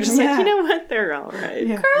Yeah. they were just Yeah. like, you know what, they're all right.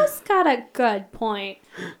 Yeah. Girl's got a good point.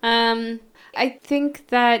 I think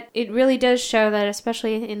that it really does show that,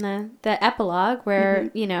 especially in the epilogue,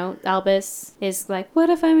 where, you know, Albus is like, what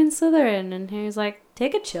if I'm in Slytherin? And Harry's like,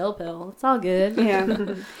 take a chill pill. It's all good. yeah.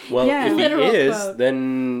 Well, Yeah. if he Literal is, quote.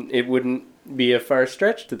 then it wouldn't be a far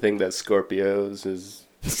stretch to think that Scorpius is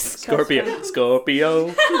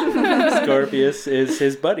is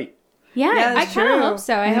his buddy. Yeah, Yeah, I that's kind of true. hope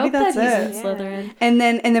so. I Maybe hope that that's he's it. in Slytherin. And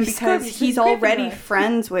then because Scorpius he's is already Gryffindor.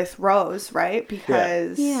 friends with Rose, right?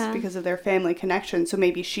 Because Yeah. because of their family connection. So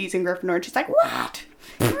maybe she's in Gryffindor and she's like, "What?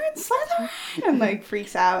 You're in Slytherin?" And like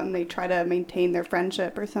freaks out, and they try to maintain their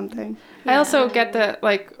friendship or something. I also get the,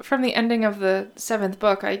 like, from the ending of the 7th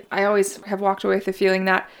book, I always have walked away with the feeling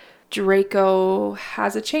that Draco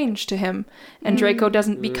has a change to him. And Draco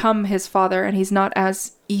doesn't become his father, and he's not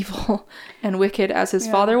as evil and wicked as his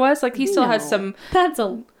father was. Like, he still has some... That's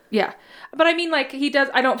a... Yeah. But I mean, like, he does...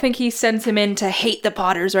 I don't think he sends him in to hate the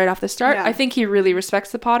Potters right off the start. Yeah. I think he really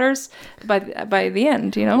respects the Potters by the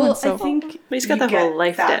end, you know? Well, And so, I think But he's got you the whole get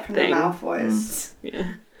life that debt from thing. the Malfoys.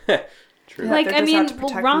 Yeah. True. Yeah, Like, they're I just mean, out to well,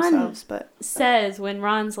 protect Ron- themselves, but says when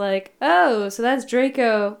Ron's like, oh, so that's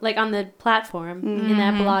Draco, like on the platform in the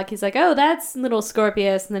epilogue, he's like, oh, that's little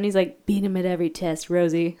Scorpius, and then he's like, beat him at every test,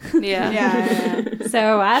 Rosie. yeah. yeah.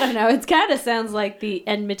 So I don't know. It kind of sounds like the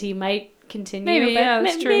enmity might continue. Maybe, but yeah,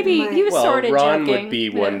 that's true. Maybe he was Well, sort of Ron joking. would be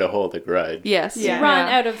one to hold a grudge. Yes. Yeah. Ron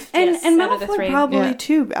out of And yes, and out of the Malfoy three. probably Yeah.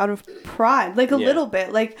 too, out of pride, like a Yeah. little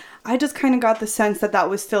bit. Like I just kind of got the sense that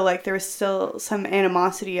was still like there was still some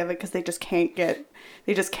animosity of it because they just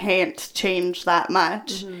can't change that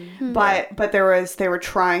much. But they were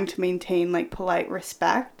trying to maintain like polite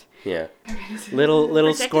respect. Yeah.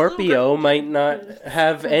 Little Scorpio might not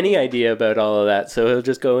have any idea about all of that, so he'll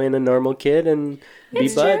just go in a normal kid and be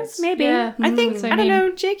It's true. buds. Maybe. Yeah. I think, So, I don't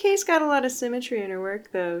know, JK's got a lot of symmetry in her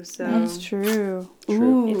work, though, so... True. True.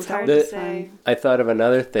 Ooh, It's that hard would to be say. fun. I thought of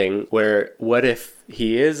another thing where what if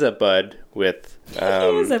he is a bud with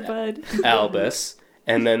He's a bud. Albus,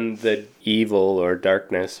 and then the evil or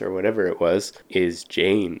darkness or whatever it was is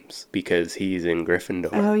James because he's in Gryffindor.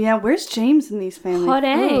 Oh yeah, where's James in these family Hot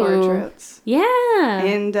A. portraits? Yeah.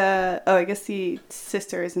 And I guess the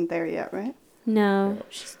sister isn't there yet, right? No,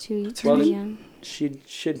 she's too Well, young. She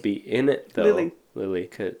should be in it though. Lily.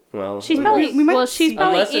 Could, well, She's we probably might she's see-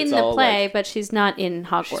 probably Unless it's in the all, play, but she's not in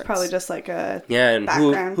Hogwarts. She's probably just like a yeah, and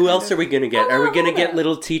who background who kind else of- are we gonna get? Are we gonna get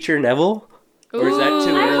little teacher Neville? Or is that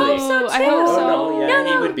too Ooh, I early? hope so, I too. hope Oh so. no, yeah, No,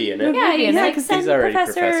 he would be in it. Yeah, he's Yeah, like he's send already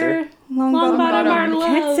Professor. Longbottom. Longbottom You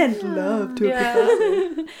can't Love. send love to a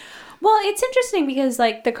professor. Well, it's interesting because,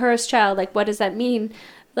 like, the cursed child, like, what does that mean?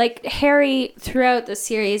 Like, Harry, throughout the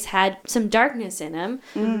series, had some darkness in him,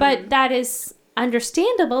 but that is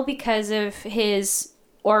understandable because of his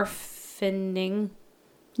orphaning.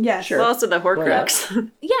 Yeah, Sure. Well, also the Horcrux.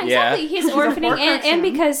 Yeah, exactly. His orphaning, Horcrux and in him.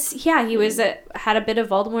 because, yeah, he was had a bit of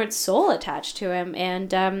Voldemort's soul attached to him,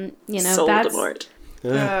 and, you know, that's... Voldemort.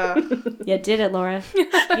 You did it, Laura.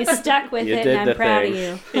 You stuck with You it, did and the I'm proud thing. of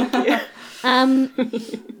you. Thank you.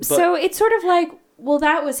 So it's sort of like, well,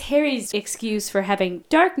 that was Harry's excuse for having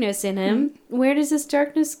darkness in him. Where does this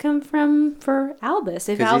darkness come from for Albus?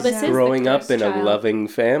 If Because Albus he's is growing the up cursed in child? a loving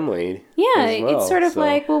family. Yeah, as well, it's sort of so-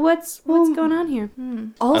 like, well, what's going on here?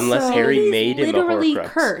 Also, Unless Harry He's made him a literally Horcrux.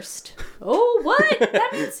 cursed. Oh, what? That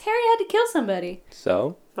means Harry had to kill somebody.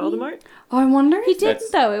 So Voldemort? Oh, I wonder. He didn't, That's-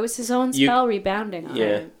 though. It was his own You- spell rebounding on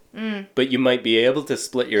yeah. him. But you might be able to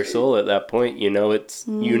split your soul at that point. You know, it's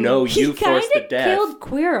you know He you kind forced the of death. killed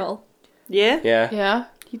Quirrell. Yeah? Yeah. Yeah.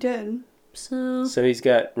 He did. So So he's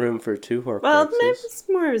got room for 2 Horcruxes. Well, it's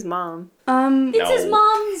more of his mom. it's his No.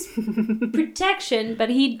 mom's protection, but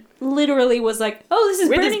he literally was like, "Oh, this is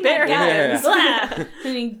With his burning bare my guns," hands. Blah.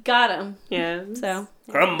 and he got him. Yeah. So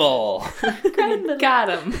Crumble. Got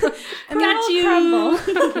him. got you. Crumble.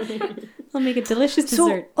 I'll make a delicious So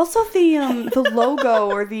dessert. also the logo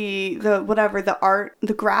or the whatever the art,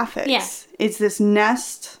 the graphics Yeah. is this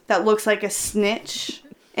nest that looks like a snitch,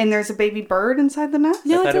 and there's a baby bird inside the nest.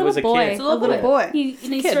 No, thought it's a it was little a boy. kid. It's A little boy. He's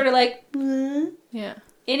Kid. sort of like Yeah.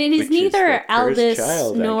 And it is Which is neither the cursed Albus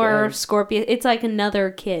child, I nor guess. Scorpius. It's like another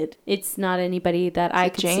kid. It's not anybody that I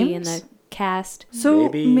it could see in James? the cast. So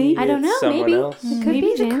maybe I don't know, it's someone maybe. else. It could maybe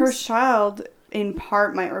be the James. cursed child in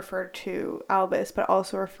part might refer to Albus, but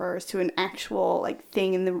also refers to an actual like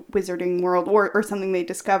thing in the wizarding world or something they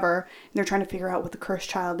discover. And they're trying to figure out what the cursed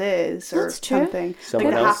child is or That's true. something.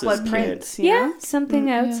 Someone like the else's Half-Blood kid. Prince. You Yeah, know? something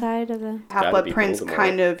outside of the... Half-Blood be Prince Voldemort.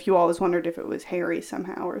 kind of, you always wondered if it was Harry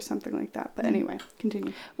somehow or something like that. But anyway,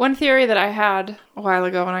 continue. One theory that I had a while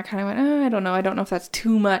ago, and I kind of went, I don't know. I don't know if that's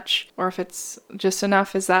too much or if it's just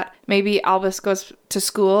enough, is that maybe Albus goes to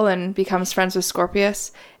school and becomes friends with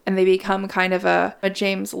Scorpius, and they become kind of a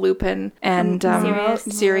James Lupin and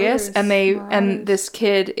Sirius, and and this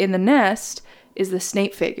kid in the nest is the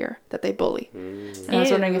Snape figure that they bully. And I was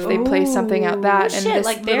wondering if they play something out that, and Shit, this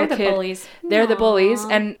like they're little the kid, bullies. they're the bullies, Aw,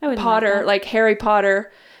 and I wouldn't Potter, that. like Harry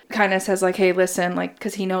Potter, kind of says like, hey, listen, like,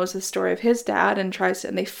 because he knows the story of his dad and tries to,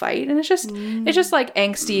 and they fight, and it's just like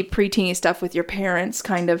angsty preteeny stuff with your parents,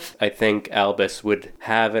 kind of. I think Albus would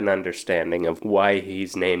have an understanding of why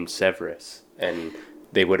he's named Severus, and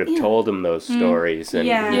they would have told him those stories, and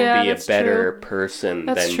Yeah. he'd Yeah, be a that's better true. person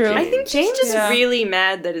That's than true. James. I think James is Yeah. really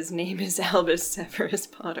mad that his name is Albus Severus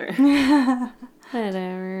Potter.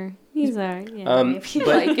 Whatever. He's alright. Yeah, Um, maybe.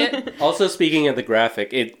 but Like it. also, speaking of the graphic,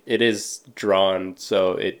 it is drawn,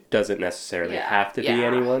 so it doesn't necessarily have to be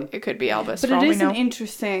anyone. It could be Albus, But for all it we is know. an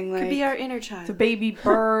interesting, like, Could be our inner it's a child. baby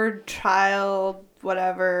bird, child,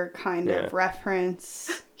 whatever kind Yeah. of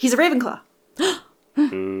reference. He's a Ravenclaw.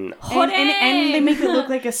 Mm, And they make it look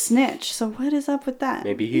like a snitch. So what is up with that?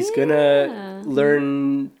 maybe he's gonna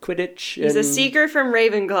learn Quidditch. He's a and- seeker from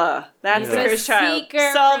Ravenclaw. That's the Yeah. cursed child.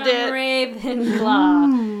 Seeker Solved from it.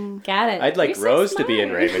 Ravenclaw. Got it. I'd like You're so Rose to be in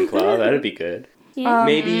smart. Ravenclaw. That'd be good. Yeah.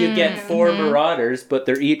 Maybe you get 4 Marauders, but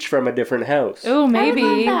they're each from a different house. Oh, maybe.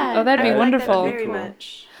 love that. Oh, that'd be I like that wonderful. Very Cool.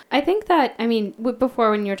 much. I think that, I mean,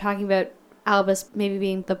 before when you were talking about Albus maybe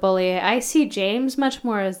being the bully, I see James much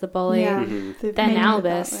more as the bully. Yeah, Mm-hmm. they've Than made it that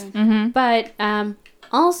Albus. way. But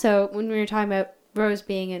also, when we were talking about Rose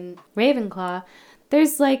being in Ravenclaw,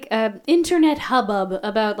 there's like a internet hubbub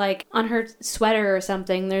about like on her sweater or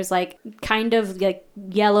something. There's like kind of like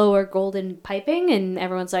yellow or golden piping, and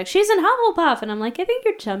everyone's like, "She's in Hufflepuff," and I'm like, I think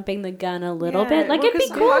you're jumping the gun a little bit. Like, well, it'd be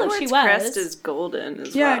 'cause cool if she Hogwarts was. crest is golden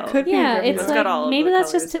as Yeah, well. it could be. Yeah, very it's It's good. got like all of maybe the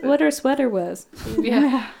that's colors, just but- what her sweater was.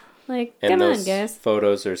 Yeah. Like, And come those on, guys.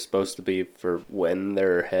 photos are supposed to be for when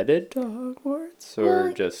they're headed to Hogwarts, or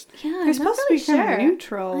Well, just Yeah, They're I'm supposed not to be really kind of sure.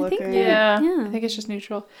 neutral I think looking. they're- Yeah. Yeah. I think it's just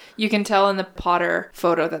neutral. You can tell in the Potter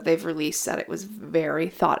photo that they've released that it was very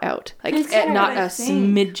thought out. Like, That's not what a I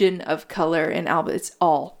think. smidgen of color in Albus. It's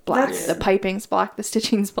all black. That's- The piping's black, the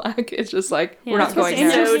stitching's black. It's just like, Yeah, we're not that's going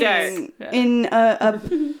what's there. so Interesting. dark. In a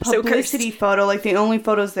So publicity photo, like the only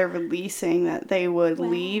photos they're releasing that they would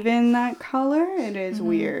leave in that color, it is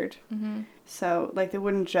weird. So, like, they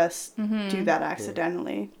wouldn't just do that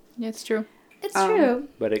accidentally. Yeah, it's true. It's Um, true.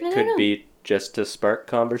 but it I don't could know. be just to spark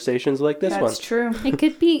conversations like this That's one. true. It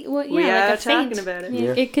could be, well, yeah, We like are a feint. talking about it. Yeah,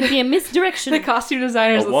 Yeah. it could be a misdirection. The costume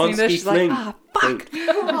designer's A listening to this. Wonsky She's like, fling. fuck.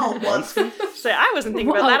 Wonsky? So I wasn't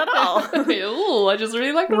thinking about that at all. Ooh, I just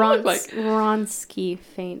really like what it looked like. Ronsky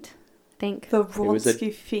feint. Think. The was a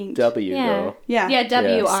Vronsky feint. W Yeah. though. Yeah. Yeah,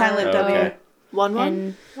 W R Silent O W. Okay. One.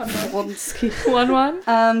 N. Vronsky.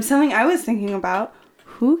 1-1. Something I was thinking about,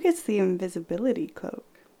 who gets the invisibility cloak?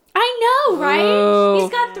 I know, right? Oh. He's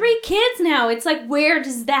got 3 kids now. It's like, where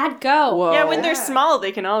does that go? Whoa. Yeah, when they're small,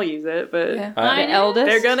 they can all use it, but Yeah. I The know. eldest.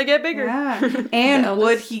 they're gonna get bigger. Yeah. And eldest.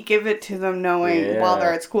 would he give it to them knowing Yeah. while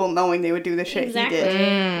they're at school, knowing they would do the shit Exactly. he did?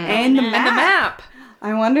 And the And map. And the map.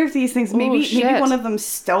 I wonder if these things, maybe shit. one of them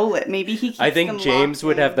stole it. Maybe he keeps I think them James locked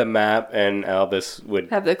would in. have the map, and Albus would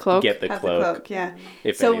Have the cloak. get the Have cloak, the cloak, yeah.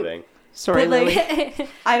 if So- anything. Sorry, But, like, Lily.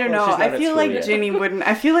 I don't Well, know. she's not I at feel school like yet. Ginny wouldn't.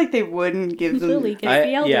 I feel like they wouldn't give them. Lily gets I-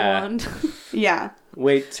 the elder yeah. wand. Yeah,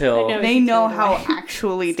 Wait till I know. they know how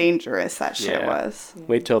actually dangerous that shit Yeah. was.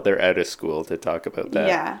 wait till they're out of school to talk about that.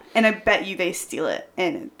 Yeah, and I bet you they steal it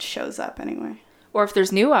and it shows up anyway. Or if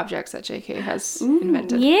there's new objects that JK has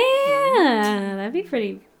invented. Yeah, that'd be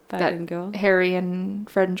pretty fucking That cool. Harry and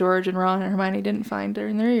Fred and George and Ron and Hermione didn't find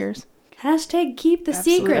during their years. Hashtag keep the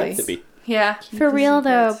Absolutely. Have secrets. to be. Yeah. For real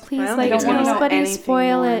though, secrets. please, Well, like, I don't wanna know nobody anything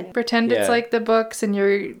spoil more. it. Pretend Yeah. it's like the books and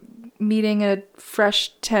you're meeting a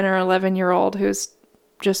fresh 10 or 11-year-old who's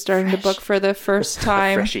just starting the book for the first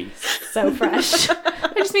time. Freshie. So fresh.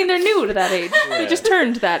 I just mean they're new to that age. They just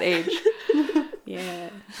turned that age. Yeah.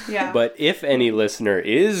 Yeah, But if any listener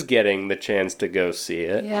is getting the chance to go see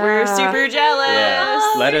it, We're super jealous.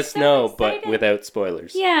 yeah, let we're us so know, but excited. without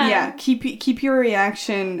spoilers. Yeah. yeah. Keep your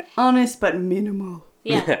reaction honest but minimal.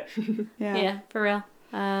 Yeah. Yeah. Yeah, for real.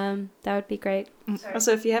 That would be great.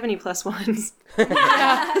 Also, if you have any plus ones,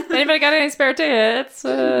 Anybody got any spare tickets?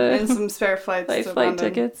 And some spare flights. Flight to London.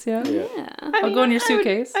 tickets, yeah. Yeah. I'll go in your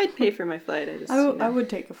suitcase. I'd pay for my flight. I just, I would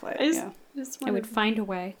take a flight. I Yeah. I would find a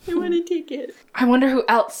way. I want a ticket. I wonder who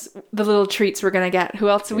else the little treats we're gonna get. Who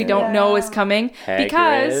else we don't know is coming?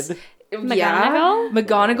 Because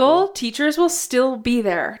McGonagall, teachers will still be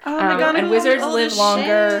there. Oh, and wizards oh, live shit.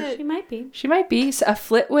 longer. She might be. She might be a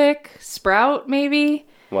Flitwick, Sprout, maybe.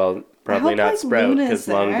 Well, probably hope, not like, Sprout Luna's because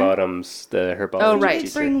there. Longbottom's her Oh, biology right.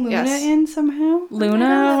 teacher. Bring Luna Yes. in somehow. Luna, I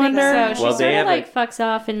I think wonder. so. She Well, sort they of have fucks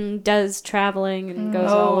off and does traveling and goes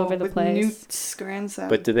all over the with place. Newt's grandson.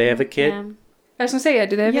 But do they have a kid? Yeah. I was gonna say,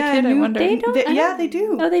 do they have a kid? I Newt- wonder. They don't. I yeah, don't- they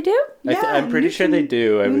do. Oh, they do? I'm pretty Newt sure they and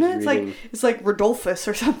do. I was Luna, reading. it's like Rodolphus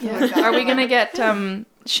or something like that. Are we gonna get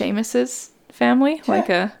Seamus's family? Like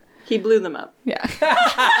a He blew them up. yeah.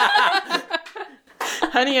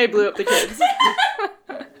 Honey, I blew up the kids.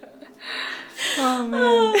 Oh,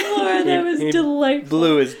 Laura, that was He delightful.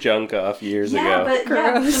 blew his junk off years ago.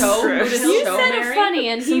 Gross. You said it funny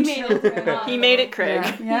and he made it He made it Craig.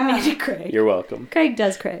 Yeah. He made it Craig. You're welcome. Craig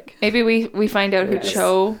does Craig. Maybe we find out who Yes.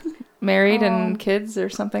 Cho married and kids or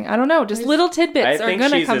something. I don't know. Just little I tidbits are think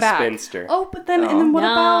gonna she's come a back. spinster. Oh, but then and then what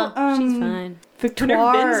No, about she's fine.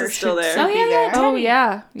 Victoire? Vince is still should there. still Oh, be yeah, there. yeah, Oh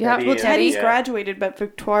yeah, yeah. Teddy Well, is- Teddy's Yeah. graduated, but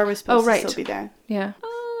Victoire was supposed right. to still be there. yeah.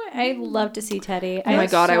 Oh, I'd love to see Teddy. Oh my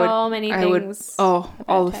God, I would. So many I would. things. Oh,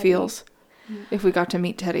 all the Teddy. feels. If we got to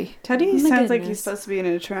meet Teddy. Teddy Oh my sounds like goodness. he's supposed to be an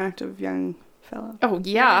attractive young fellow. Oh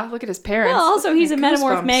yeah, look at his parents. Well, also he's a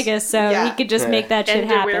metamorph Goosebumps. magus, so Yeah. he could just make that shit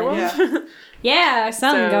And a happen. werewolf. Yeah,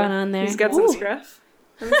 something So, going on there. He's got some Ooh. scruff.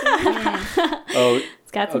 Oh,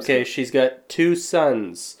 It's got some okay. She's got 2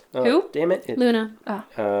 sons. Oh, Who? Damn it. Luna.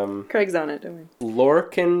 Craig's on it, don't worry.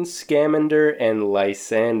 Lorcan Scamander and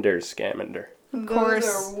Lysander Scamander. Of course.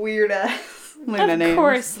 Those are weird ass Luna names. Of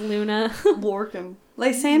course, Luna. Lorcan.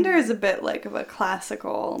 Lysander is a bit like of a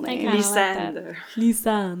classical name. kinda like that. Lysander.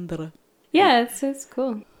 Lysandra. Yeah, it's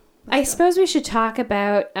cool. I suppose we should talk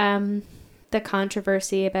about the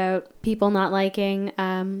controversy about people not liking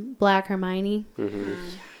Black Hermione.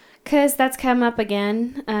 Because that's come up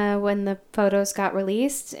again when the photos got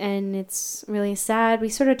released, and it's really sad. We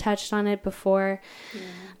sort of touched on it before.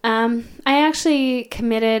 I actually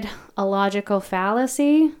committed a logical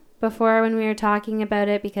fallacy before when we were talking about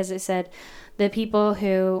it, because it said the people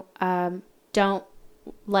who don't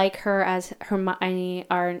like her as Hermione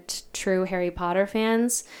aren't true Harry Potter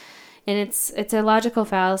fans. And it's a logical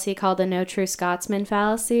fallacy called the no true Scotsman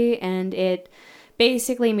fallacy, and it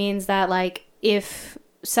basically means that, like, if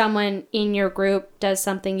someone in your group does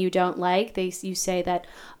something you don't like, you say that,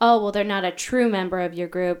 oh, well, they're not a true member of your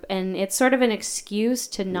group, and it's sort of an excuse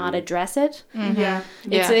to not address it. Yeah.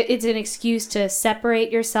 It's an excuse to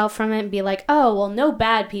separate yourself from it and be like, oh, well, no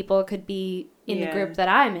bad people could be in the Yeah. group that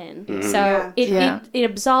I'm in. So Yeah. it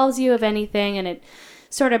absolves you of anything, and it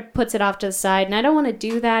sort of puts it off to the side. And I don't want to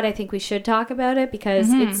do that. I think we should talk about it because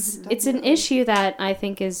it's an issue that I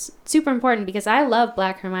think is super important, because I love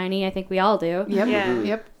Black Hermione. I think we all do. Yep. Yeah.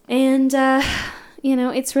 Yep. And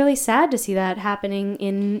it's really sad to see that happening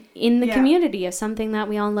in the Yeah. community of something that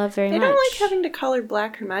we all love very I much. don't like having to call her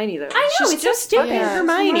Black Hermione, though. I know, She's it's so just stupid. fucking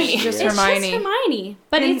Hermione. It's just It's Hermione. just Hermione,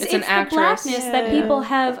 but And it's it's an the actress. blackness that Yeah. people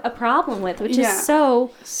have a problem with, which Yeah. is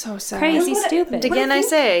so So sad. crazy What- stupid. Again, I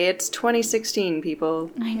say, it's 2016,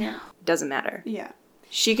 people. I know. Doesn't matter. Yeah.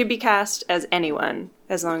 She could be cast as anyone,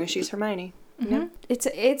 as long as she's Hermione.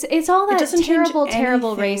 It's all that doesn't change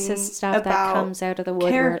terrible anything racist stuff that about comes out of the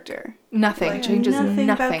woodwork. Character. Nothing Like, changes. nothing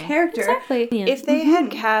about Nothing. character. Exactly. Yeah. If they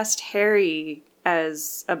had cast Harry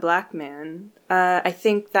as a black man, I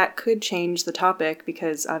think that could change the topic,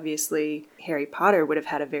 because obviously Harry Potter would have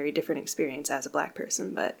had a very different experience as a black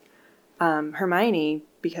person. But Hermione,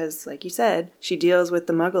 because like you said, she deals with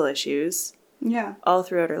the Muggle issues Yeah. all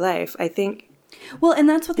throughout her life. I think Well, and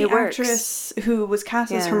that's what the It works. actress who was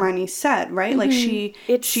cast as Yeah. Hermione said, right? Like she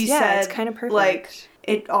It's- she yeah, said it's kinda perfect. like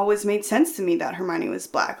it always made sense to me that Hermione was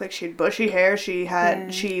black. Like she had bushy hair, she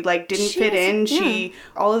had she like didn't She fit has- in, yeah. she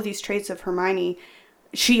all of these traits of Hermione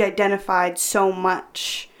she identified so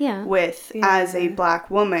much Yeah. with as a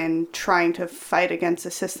black woman trying to fight against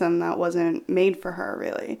a system that wasn't made for her,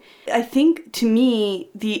 really. I think, to me,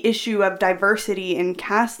 the issue of diversity in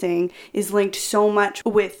casting is linked so much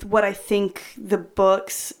with what I think the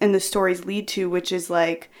books and the stories lead to, which is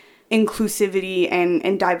like inclusivity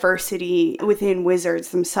and diversity within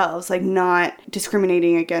wizards themselves, like not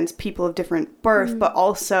discriminating against people of different birth, but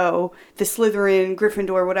also the Slytherin,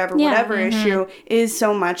 Gryffindor, whatever issue is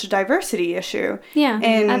so much a diversity issue. Yeah,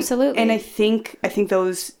 and absolutely. And I think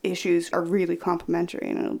those issues are really complementary,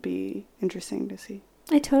 and it'll be interesting to see.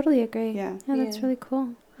 I totally agree. Yeah. That's really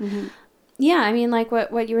cool. Mm-hmm. Yeah, I mean, like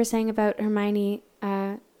what you were saying about Hermione,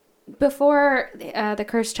 before the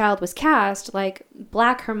Cursed Child was cast, like,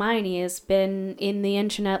 Black Hermione has been in the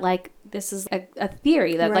internet, like, this is a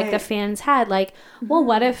theory that, like, the fans had, like, well,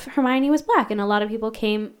 what if Hermione was black? And a lot of people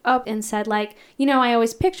came up and said, like, you know, I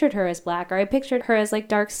always pictured her as black, or I pictured her as, like,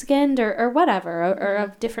 dark-skinned, or whatever, or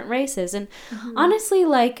of different races. And honestly,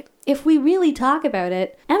 like, if we really talk about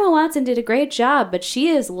it, Emma Watson did a great job, but she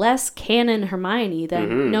is less canon Hermione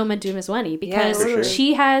than Noma Dumezweni, because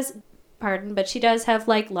she has... but she does have,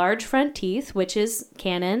 like, large front teeth, which is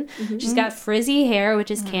canon. She's got frizzy hair,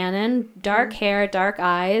 which is canon. Dark hair, dark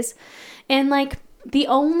eyes. And, like, the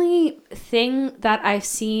only thing that I've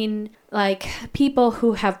seen, like, people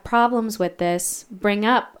who have problems with this bring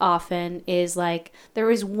up often is, like, there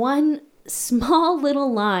was one small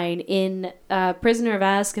little line in Prisoner of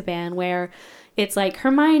Azkaban where it's like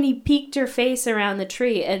Hermione peeked her face around the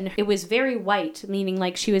tree and it was very white, meaning,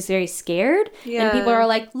 like, she was very scared. Yeah. And people are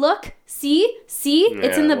like, look, see,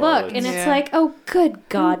 it's in the book. And it's like, oh, good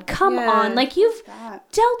God, come on. Like, you've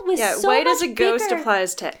dealt with so white much as a ghost bigger...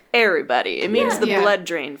 applies to everybody. It means the blood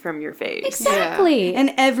drain from your face. Exactly.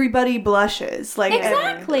 And everybody blushes. Like,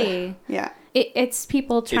 exactly. Yeah. It's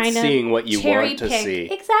people trying it's to seeing what you cherry want to pick. see.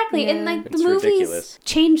 Exactly. And, like, the It's movies ridiculous.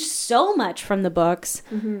 change so much from the books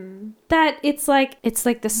that it's like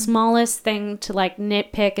the smallest thing to, like,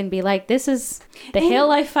 nitpick and be like, this is the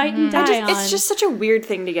hill I fight and die on. It's just such a weird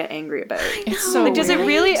thing to get angry about. It's so Like, does it weird.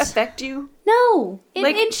 really affect you? No.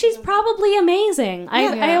 Like- And she's probably amazing.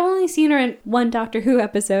 I only seen her in one Doctor Who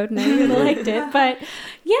episode and I really liked it. But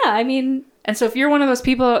yeah, I mean... And so if you're one of those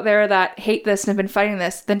people out there that hate this and have been fighting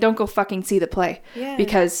this, then don't go fucking see the play. Yeah.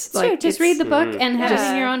 Because, Sure, like, just read the book and have it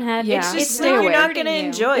in your own head. Yeah. It's just Stay like, away. you're not going to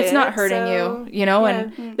enjoy it. It's not hurting so- you, you know,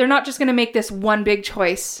 and they're not just going to make this one big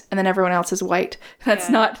choice and then everyone else is white. That's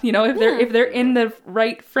not, you know, if they're in the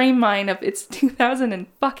right frame mind of it's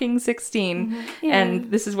 2016 and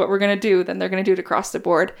this is what we're going to do, then they're going to do it across the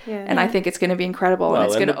board. Yeah. And I think it's going to be incredible and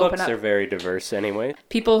it's going to open books up. are very diverse anyway.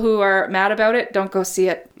 People who are mad about it, don't go see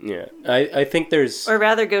it. Yeah. I think there's... Or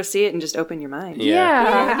rather go see it and just open your mind. Yeah,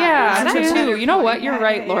 that That's too. You know what? You're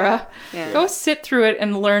right, yeah. Laura. Yeah. Go sit through it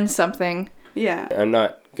and learn something. Yeah. I'm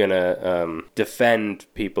not gonna defend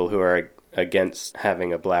people who are against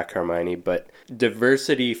having a black Hermione, but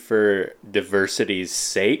diversity for diversity's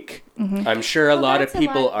sake. I'm sure a lot of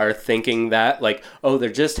people are thinking that, like, oh, they're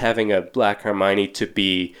just having a black Hermione to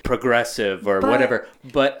be progressive or whatever.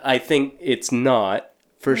 But I think it's not,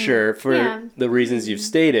 for sure, for the reasons you've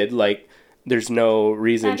stated. Like, there's no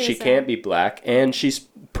reason she can't be black, and she's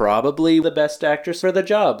probably the best actress for the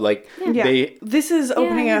job. Like, This is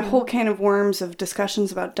opening a whole can of worms of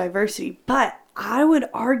discussions about diversity, but I would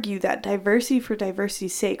argue that diversity for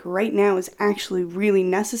diversity's sake right now is actually really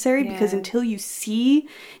necessary because until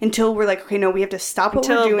we're like, okay, no, we have to stop what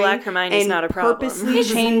we're doing Black Hermione's and not a problem. purposely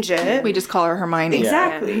change it. We just call her Hermione.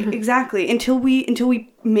 Exactly. Until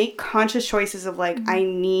we make conscious choices of, like, I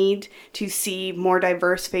need to see more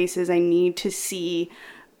diverse faces. I need to see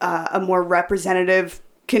a more representative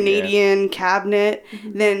Canadian cabinet.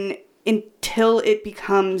 Then until it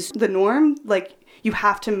becomes the norm, like, you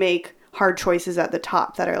have to make hard choices at the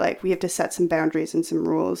top that are like, we have to set some boundaries and some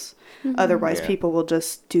rules. Otherwise, people will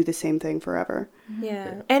just do the same thing forever.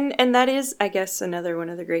 Yeah. And that is, I guess, another one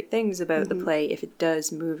of the great things about the play. If it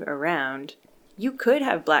does move around, you could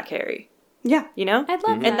have Black Harry. Yeah. You know? I'd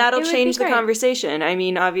love that. And that'll It would change be the great. conversation. I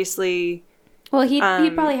mean, obviously... Well, he'd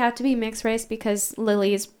probably have to be mixed race because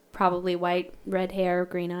Lily is probably white, red hair,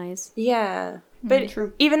 green eyes. Yeah. But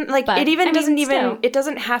even, like, But, it even I mean, doesn't even... still. It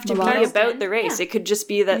doesn't have to be Marsden. about the race. Yeah. It could just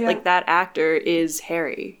be that, like, that actor is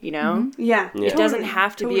Harry, you know? Yeah. It doesn't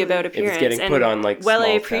have to be about appearance. getting put on, like, well, I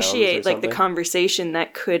small appreciate, towns or like, the something. conversation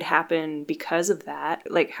that could happen because of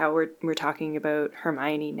that. Like, how we're talking about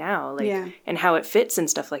Hermione now. Like, and how it fits and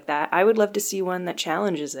stuff like that. I would love to see one that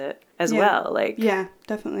challenges it as well. Like, Yeah,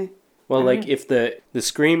 definitely. Well, like, if the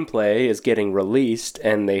screenplay is getting released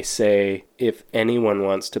and they say, if anyone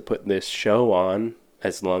wants to put this show on,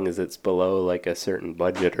 as long as it's below, like, a certain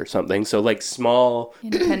budget or something. So, like, small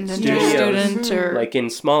Independent studios, student or... like, in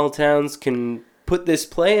small towns can put this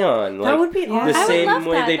play on. Like, That would be awesome. the I would same love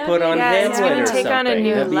way that. they That'd put be on great. it's Hamlet gonna or take on a something.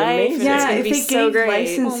 new That'd be life. amazing. Yeah, gonna if be they so gave great.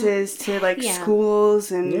 licenses to, like,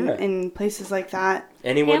 schools and places like that.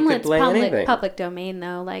 Anyone Hamlet's could play anything. public domain,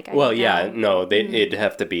 though. Like, I Well, don't yeah, know. no, it'd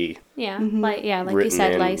have to be. Yeah, like you Written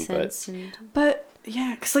said, in, licensed. And... But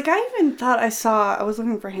yeah, because, like, I even thought I was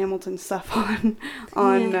looking for Hamilton stuff on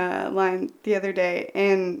line the other day,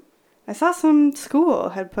 and I saw some school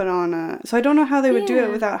had put on so I don't know how they would do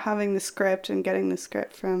it without having the script and getting the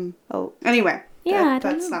script from. Oh, anyway, Yeah,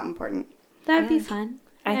 That's not important. that'd be fun.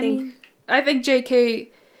 I think I think JK,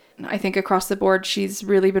 I think across the board, she's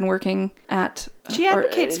really been working at... she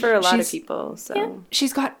advocates for a lot of she's- people, so...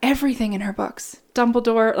 She's got everything in her books.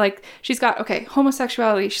 Dumbledore, like, she's got,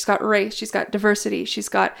 homosexuality, she's got race, she's got diversity, she's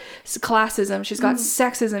got classism, she's got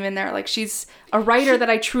sexism in there. Like, she's a writer that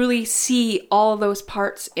I truly see all those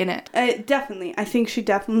parts in it. Definitely. I think she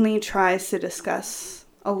definitely tries to discuss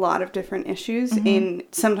a lot of different issues in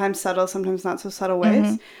sometimes subtle, sometimes not so subtle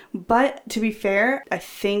ways. But to be fair, I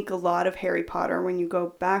think a lot of Harry Potter, when you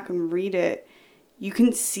go back and read it, you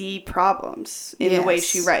can see problems in the way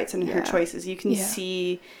she writes and her choices. You can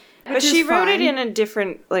see... But she wrote it in a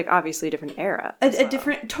different, like, obviously a different era. A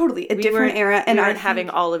different era. And I aren't think- having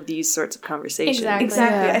all of these sorts of conversations. Exactly.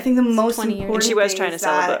 Exactly. Yeah. I think the most 20 years. important And she was thing trying to is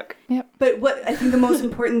sell a that- book. But what I think the most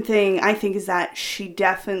important thing, I think, is that she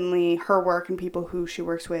definitely, her work and people who she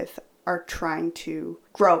works with are trying to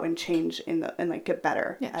grow and change and like get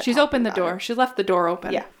better. Yeah, at she's talking opened the about door. it. She left the door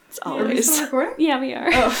open. Yeah. It's always. Yeah, we are.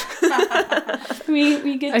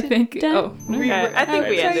 we get I to think... done? Oh, no. Okay, I think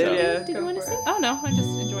we Sorry. ended, yeah. Did you want to say? Oh, no, I'm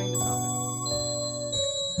just enjoying the topic.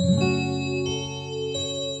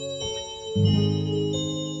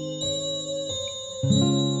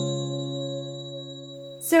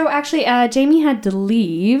 So actually, Jamie had to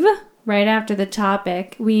leave right after the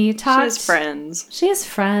topic. We She talked. has friends. She has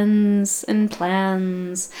friends and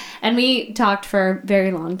plans, and we talked for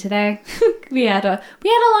very long today. we had a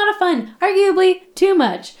lot of fun, arguably too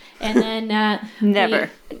much, and then Never.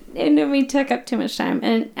 and then we took up too much time.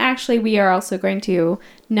 And actually, we are also going to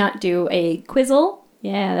not do a quizzle.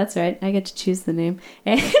 Yeah, that's right. I get to choose the name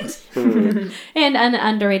and an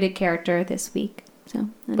underrated character this week. So,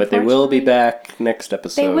 But they will be unfortunately, back next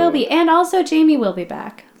episode. They will be, and also Jamie will be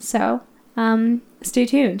back. So, stay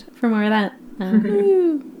tuned for more of that.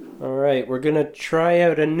 All right, we're gonna try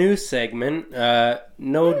out a new segment.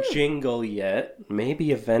 No jingle yet.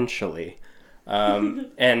 Maybe eventually.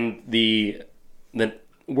 And the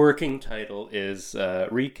working title is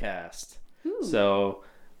recast. So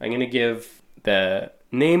I'm gonna give the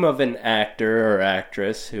name of an actor or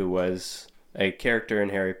actress who was a character in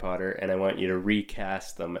Harry Potter, and I want you to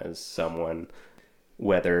recast them as someone,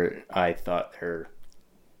 whether I thought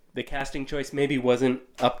the casting choice maybe wasn't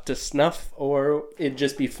up to snuff, or it'd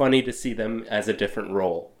just be funny to see them as a different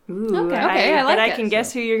role. Ooh, Okay, I like I it. can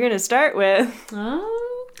guess who you're going to start with.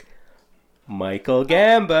 Oh. Michael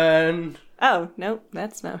Gambon! Oh, nope,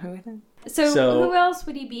 that's not who I thought. So who else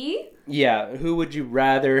would he be? Yeah, who would you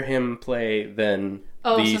rather him play than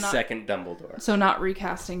the so not- second Dumbledore? So not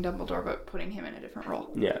recasting Dumbledore, but putting him in a different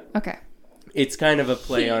role. Yeah. Okay. It's kind of a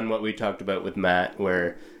play on what we talked about with Matt,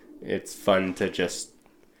 where it's fun to just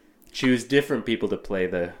choose different people to play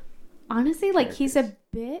the... Honestly, like, he's a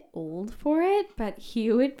bit old for it, but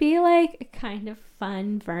he would be, like, a kind of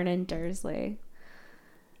fun Vernon Dursley.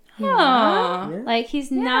 Aw. Like,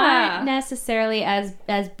 he's Yeah. not necessarily as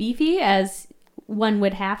beefy as one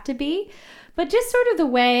would have to be, but just sort of the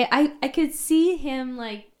way I could see him,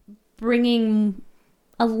 like, bringing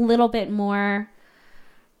a little bit more,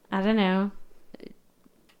 I don't know,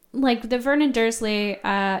 like the Vernon Dursley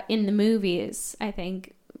in the movies, I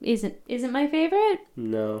think isn't my favorite.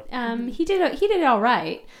 No. He did it all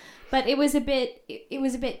right, but it was a bit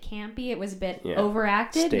campy. It was a bit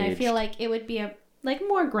overacted, and I feel Staged. like it would be a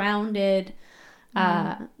more grounded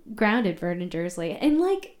Vernon Dursley, and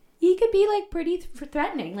like he could be like pretty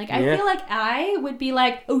threatening. Like I feel like I would be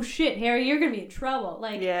like, oh shit, Harry, you're gonna be in trouble.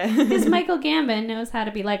 Like because Michael Gambon knows how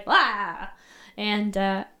to be like and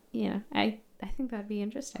I think that'd be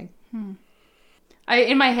interesting.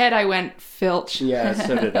 In my head, I went Filch. Yeah,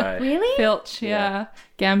 so did I. Really? Filch, yeah.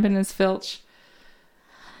 Gambon is Filch.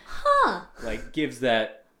 Huh? Like, gives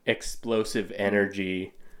that explosive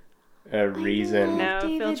energy a reason. No,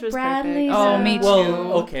 David Filch was Bradley's perfect. Oh, me too.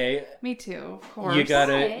 Well, okay, Me too, of course.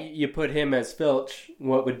 you put him as Filch.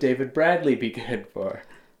 What would David Bradley be good for?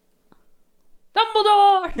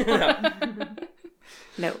 Dumbledore!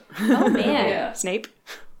 No. Oh man. Yeah. Snape?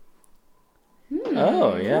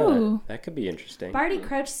 Oh, yeah. Ooh. That could be interesting. Barty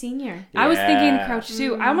Crouch Sr. I was thinking Yeah. Crouch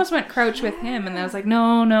too. I almost went Crouch with him, and then I was like,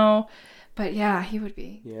 no. But yeah, he would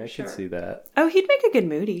be. Yeah, I could see that. Oh, he'd make a good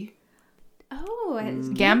Moody. Oh, as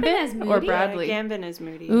Gambon as or Moody? Bradley? Gambon is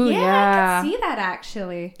Moody. Ooh, Yeah, yeah. I could see that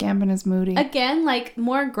actually. Gambon is moody. Again, like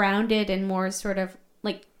more grounded and more sort of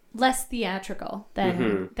like less theatrical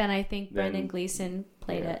than I think Brendan Gleeson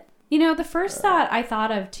played it. You know, the first thought I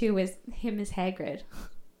thought of too was him as Hagrid.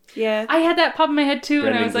 Yeah. I had that pop in my head too, and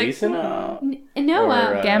I Brendan was like, Gleeson? oh. No,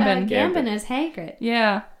 Or, Gambon. Gambon as Hagrid.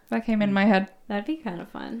 Yeah, that came in my head. That'd be kind of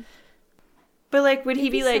fun. But, like, would he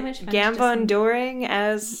It'd be be, so like, much fun to Gambon just- Doring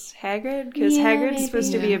as Hagrid? Because Yeah, Hagrid's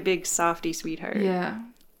supposed to maybe. be a big softy sweetheart. Yeah.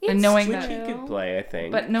 It's And knowing Which that, he could play, I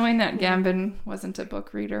think. but knowing that Gambon wasn't a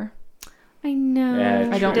book reader, I know. Yeah,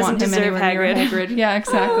 I don't Doesn't want him deserve anywhere near Hagrid. Hagrid. Yeah,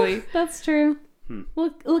 exactly. That's true.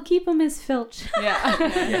 We'll keep him as Filch.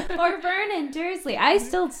 Yeah. Or Vernon Dursley. I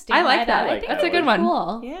still stand I like by that. I think That's a it'd good be one.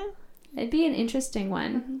 Cool. Yeah. It'd be an interesting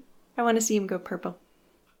one. I want to see him go purple.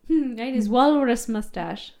 Right, his walrus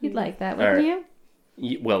mustache. You'd like that, wouldn't Alright.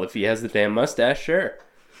 you? Well, if he has the damn mustache, sure.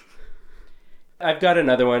 I've got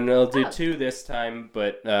another one. I'll do two this time,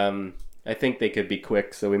 but I think they could be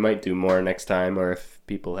quick, so we might do more next time, or if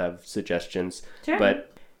people have suggestions. Sure.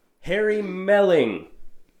 But Harry Melling,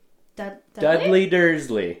 Dudley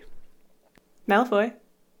Dursley. Malfoy.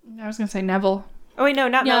 I was gonna say Neville. Oh, wait, no,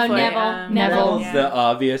 not No, Malfoy. Neville. Neville. Neville's Yeah. the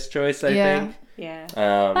obvious choice, I Yeah. think. Yeah.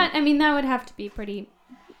 But, I mean, that would have to be pretty...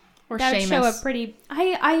 Or That would show a Seamus. pretty...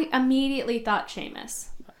 I immediately thought Seamus.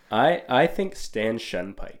 I think Stan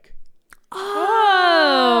Shunpike.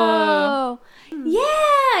 Oh!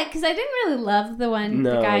 Yeah! Because I didn't really love the one,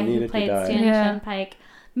 the No, guy neither who did played I. Stan Yeah. Shunpike.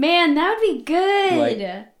 Man, that would be good!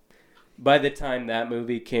 Like, by the time that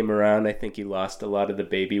movie came around, I think he lost a lot of the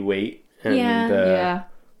baby weight. And, Yeah. Yeah.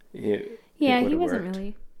 it yeah, he would've wasn't worked.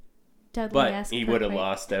 really But Dudley-esque. he for would have quite-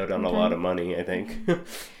 lost out on a lot of money, I think.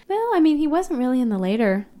 Well, I mean, he wasn't really in the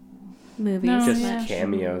later movies. No, Just yeah.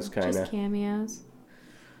 cameos, kind Just of. cameos.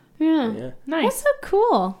 Yeah. Yeah. Nice. That's so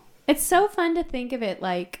cool. It's so fun to think of it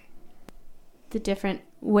like the different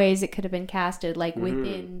ways it could have been casted, like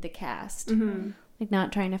within the cast. Mm-hmm. Like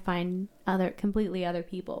not trying to find completely other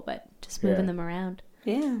people, but just moving Yeah. them around.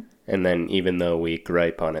 Yeah. And then, even though we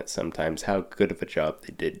gripe on it sometimes, how good of a job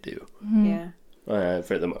they did do, Yeah.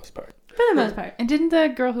 for the most part. For the most part. And didn't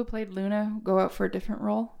the girl who played Luna go out for a different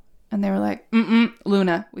role? And they were like,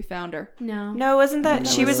 Luna, we found her. No. No, wasn't that...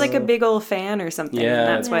 She was like a big old fan or something. Yeah. And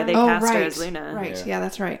that's why they Oh, cast her as Luna. Right. Yeah. Yeah,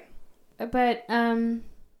 that's right. But Tom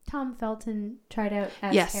Felton tried out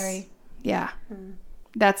as Yes. Harry. Yeah.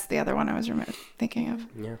 That's the other one I was thinking of.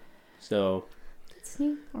 Yeah. So, It's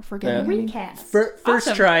neat. Or forgetting. Recast. first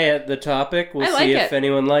Awesome. try at the topic. We'll I like see if it.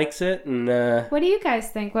 anyone likes it. And What do you guys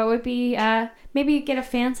think? What would be maybe get a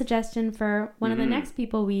fan suggestion for one of the next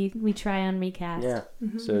people we try on recast? yeah.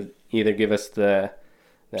 So, either give us the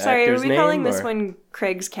Sorry, are actor's we name, calling this or- one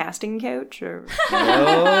Craig's casting couch? Or No,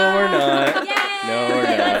 we're not. Yay! No, we're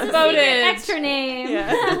That's not. a Voted. secret extra name.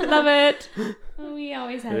 Yeah. Love it. We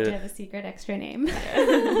always have to have a secret extra name.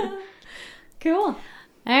 Cool.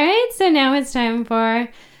 All right, so now it's time for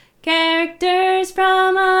characters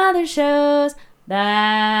from other shows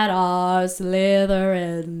that are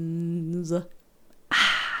Slytherins.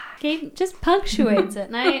 Okay, just punctuates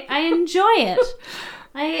it, and I enjoy it.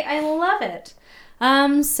 I love it.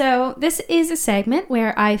 So this is a segment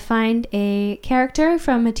where I find a character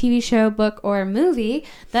from a TV show, book, or movie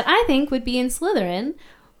that I think would be in Slytherin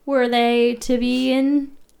were they to be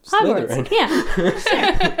in Hogwarts. Slytherin. Yeah,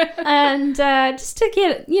 sure. And just to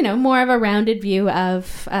get, more of a rounded view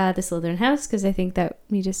of the Slytherin house, because I think that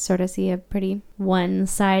we just sort of see a pretty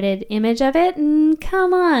one-sided image of it, and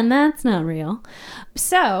come on, that's not real.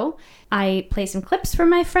 So I play some clips for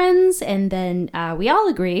my friends, and then we all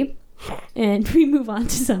agree, and we move on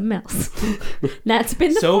to something else. That's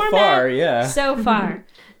been the So format far, yeah. so far.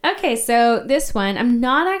 Okay, so this one, I'm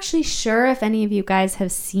not actually sure if any of you guys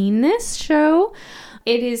have seen this show.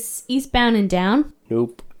 It is Eastbound and Down.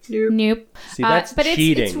 Nope. Nope. See, that's but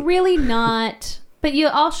cheating. it's really not. But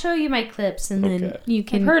I'll show you my clips, and then Okay. you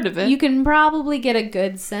can. I've heard of it. You can probably get a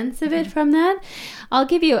good sense of it from that. I'll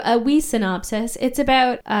give you a wee synopsis. It's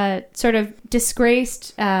about a sort of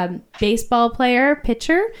disgraced baseball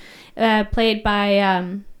pitcher, played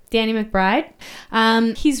by Danny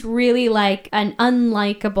McBride. He's really like an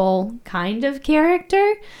unlikable kind of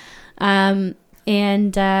character, and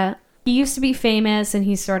he used to be famous, and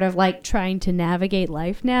he's sort of like trying to navigate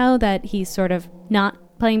life now that he's sort of not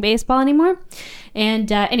playing baseball anymore.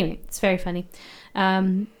 And anyway, it's very funny.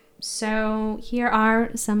 So here are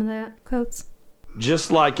some of the quotes.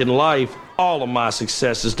 Just like in life, all of my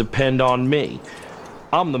successes depend on me.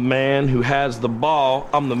 I'm the man who has the ball.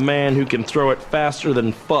 I'm the man who can throw it faster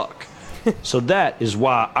than fuck. So that is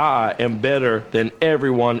why I am better than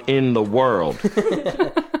everyone in the world.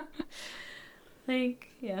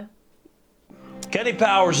 Yeah. Kenny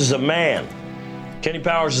Powers is a man. Kenny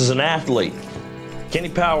Powers is an athlete. Kenny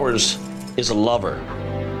Powers is a lover.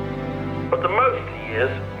 But the most he is,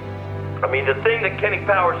 the thing that Kenny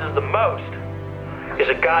Powers is the most, is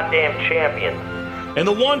a goddamn champion. And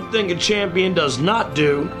the one thing a champion does not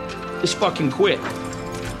do is fucking quit.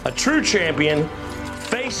 A true champion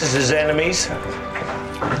faces his enemies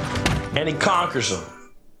and he conquers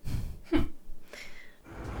them.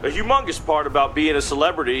 A humongous part about being a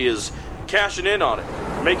celebrity is cashing in on it,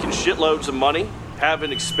 making shitloads of money,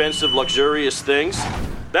 having expensive, luxurious things.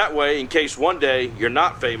 That way, in case one day you're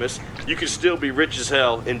not famous, you can still be rich as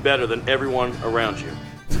hell and better than everyone around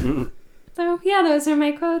you. So, yeah, those are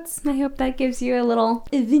my quotes. I hope that gives you a little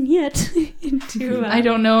vignette into... I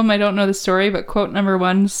don't know him. I don't know the story, but quote number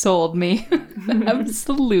 1 sold me.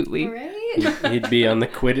 Absolutely. Right? He'd be on the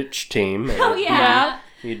Quidditch team. Oh, yeah.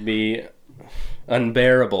 He'd be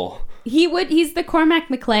unbearable. He's the Cormac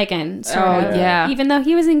McLagan, sort of. Yeah. Even though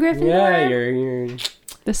he was in Gryffindor. Yeah, you're...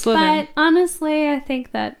 The Slytherin. But honestly, I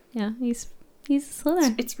think that, yeah, he's a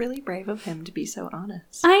Slytherin. It's really brave of him to be so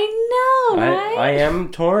honest. I know, right? I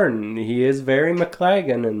am torn. He is very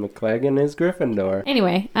McLagan, and McLagan is Gryffindor.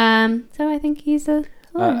 Anyway, so I think he's a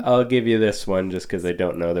Slytherin. I'll give you this one just because I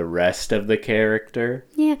don't know the rest of the character.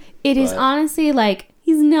 Yeah, it is But- honestly like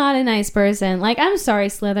he's not a nice person. Like, I'm sorry,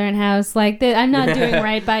 Slytherin House. Like, I'm not doing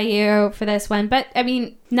right by you for this one. But I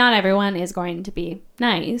mean, not everyone is going to be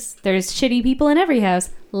nice. There's shitty people in every house,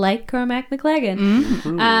 like Cormac McLagan,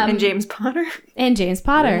 And James Potter. and James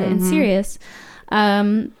Potter, and Sirius.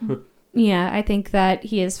 Yeah, I think that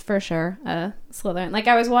he is for sure a Slytherin. Like,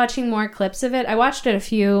 I was watching more clips of it. I watched it a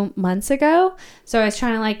few months ago, so I was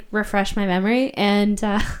trying to like refresh my memory. And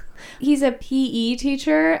he's a PE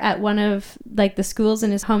teacher at one of like the schools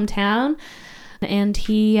in his hometown. And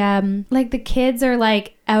he, like, the kids are,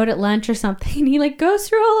 like, out at lunch or something. And he, like, goes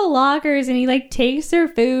through all the lockers and he, like, takes their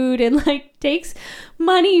food and, like, takes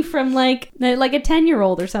money from, like a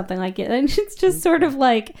 10-year-old or something like it. And it's just sort of,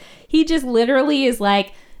 like, he just literally is,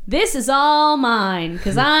 like, this is all mine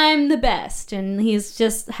because I'm the best. And he's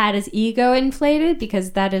just had his ego inflated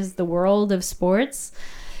because that is the world of sports.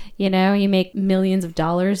 You know, you make millions of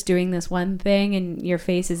dollars doing this one thing and your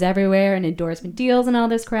face is everywhere and endorsement deals and all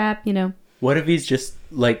this crap, you know. What if he's just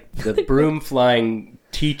like the broom flying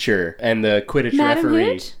teacher and the Quidditch Madam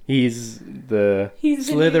referee? Hooch? He's the He's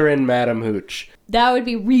the- Slytherin Madam Hooch. That would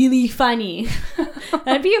be really funny.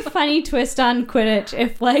 That'd be a funny twist on Quidditch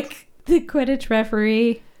if, like, the Quidditch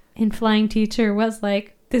referee and flying teacher was,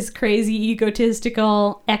 like, this crazy,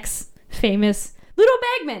 egotistical, ex-famous Ludo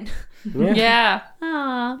Bagman. Yeah.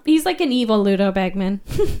 Aw, he's like an evil Ludo Bagman.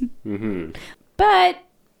 But, I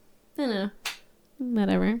don't know.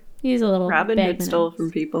 Whatever. He's a little Robin Bagman. Hood stole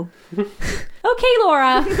from people. Okay,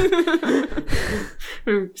 Laura.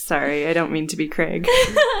 Sorry, I don't mean to be Craig.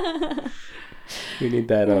 We need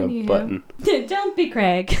that on a Anyhow. button. Don't be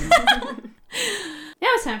Craig. Now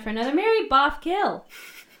it's time for another Mary Boff Kill.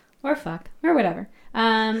 Or fuck. Or whatever.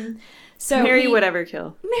 So Mary whatever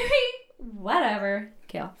kill. Mary whatever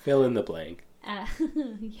kill. Fill in the blank.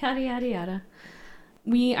 Yada yada yada.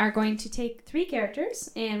 We are going to take 3 characters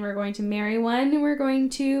and we're going to marry one and we're going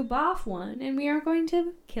to boff one and we are going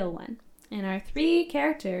to kill one. And our 3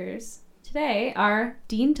 characters today are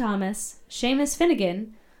Dean Thomas, Seamus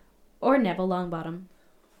Finnegan, or Neville Longbottom.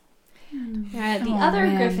 The other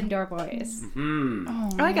Gryffindor boys. Oh,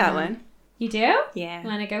 I got one. You do? Yeah.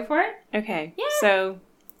 Want to go for it? Okay. So,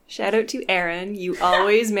 shout out to Aaron. You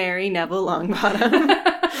always marry Neville Longbottom.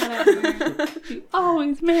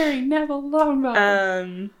 Always marry Neville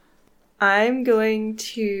Longbottom. I'm going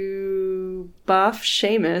to buff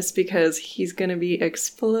Seamus because he's going to be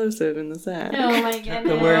explosive in the sack. Oh my goodness.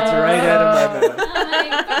 The words right out of my mouth.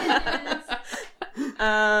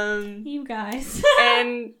 Oh my goodness. You guys.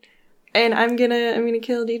 and I'm gonna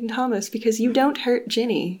kill Dean Thomas because you don't hurt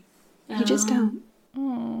Ginny. You just don't.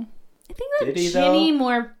 I think that Did he, Ginny though?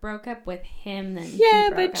 more broke up with him than Yeah, he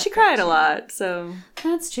broke but she up cried with a Ginny. lot, so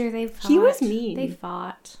That's true. They fought. He was mean. They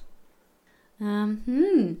fought. How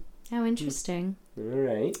interesting. All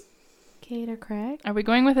right. Kate or Craig? Are we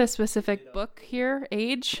going with a specific book here?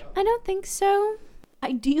 Age? I don't think so.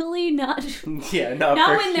 Ideally, not. Yeah, not Not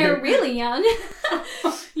for when sure. they're really young.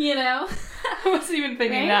 You know. I wasn't even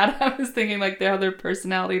thinking Right? that. I was thinking like their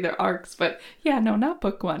personality, their arcs. But yeah, no, not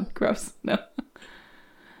book 1. Gross. No.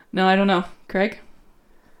 No, I don't know. Craig?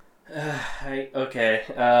 Okay.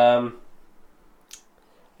 Did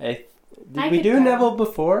I we could do go. Neville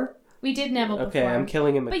before? We did Neville Okay, before. I'm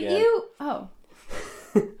killing him But again. you. Oh.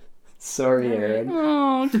 Sorry, Aaron.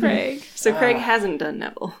 Oh, Craig. So Craig hasn't done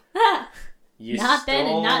Neville. You Not then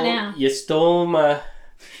and not now. You stole my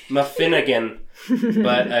Finnegan,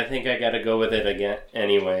 but I think I gotta go with it again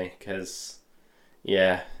anyway, because,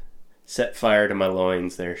 yeah, set fire to my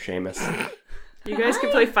loins there, Seamus. You guys can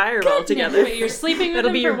play Fireball together. Wait, you're sleeping with That'll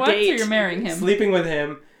him be for your once or date. you're marrying him? Sleeping with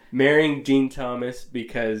him, marrying Dean Thomas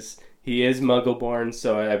because he is Muggle-born,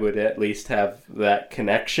 so I would at least have that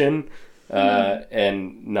connection,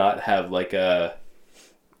 and not have like a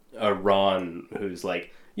a Ron who's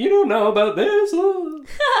like, you don't know about this. Well,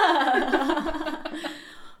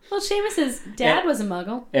 Seamus's dad was a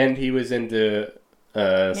muggle. And he was into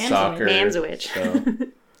soccer. Man's a witch. So.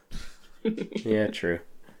 Yeah, true.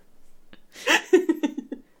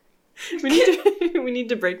 We need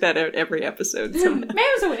to break that out every episode.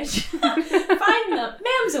 Mam's a witch. Find them.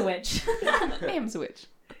 Mam's a witch. Mam's a witch.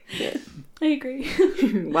 I agree.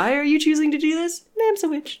 Why are you choosing to do this? Mam's a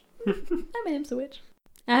witch. Mam's a witch.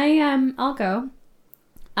 I'll go.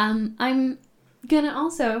 I'm gonna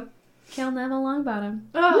also kill Neville Longbottom.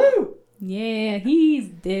 Oh. Yeah, he's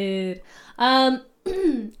dead.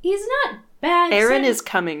 He's not bad. Aaron is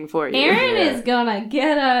coming for you. Aaron is gonna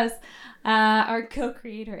get us. Our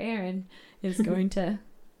co-creator Aaron is going to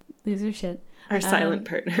lose her shit. Our silent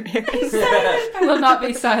partner, Aaron. Will not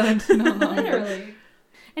be silent no longer. Literally.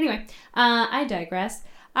 Anyway, I digress.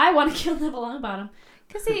 I want to kill Neville Longbottom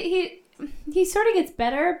because he sort of gets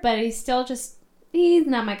better, but he's still he's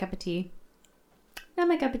not my cup of tea. Not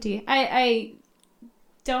my cup of tea. I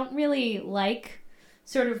don't really like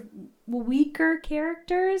sort of weaker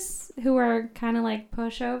characters who are kind of like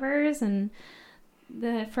pushovers, and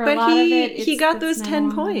for a lot of it, he got those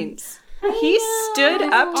 10 points. He stood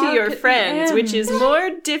up to your friends, which is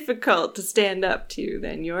more difficult to stand up to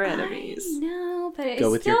than your enemies. No, but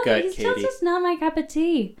Go with your gut, he's still Katie. just not my cup of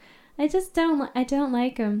tea. I don't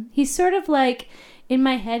like him. He's sort of like, in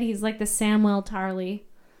my head, he's like the Samwell Tarly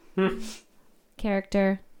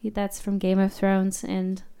character. That's from Game of Thrones,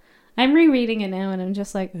 and I'm rereading it now, and I'm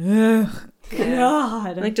just like, ugh,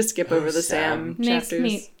 God. I like to skip over the Sam Makes chapters.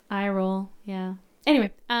 me eye roll. Yeah.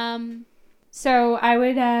 Anyway, so I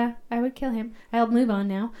would kill him. I'll move on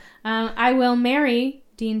now. I will marry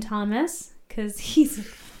Dean Thomas because he's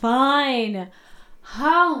fine.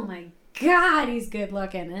 Oh my God, he's good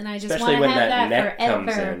looking, and I just want to have that neck forever.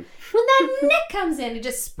 comes in. When that neck comes in, it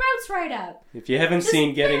just sprouts right up. If you haven't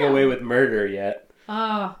seen Getting Away with Murder yet,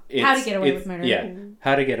 Oh, How to Get Away with Murder. Yeah,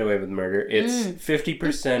 How to Get Away with Murder. It's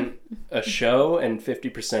 50% a show and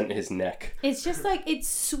 50% his neck. It's just like it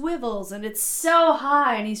swivels and it's so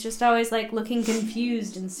high, and he's just always like looking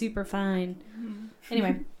confused and super fine.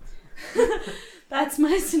 Anyway, that's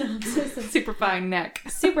my synopsis. Of Super fine neck.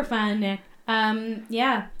 super fine neck.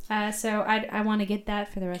 Yeah. So I want to get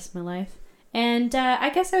that for the rest of my life, and I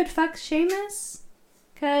guess I would fuck Seamus,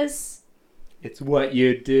 cause It's what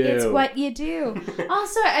you do. it's what you do.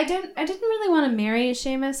 Also, I didn't really want to marry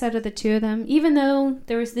Seamus out of the two of them, even though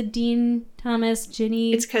there was the Dean Thomas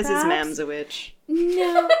Ginny. It's because his props. mam's a witch.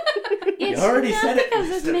 No, it's already not said it because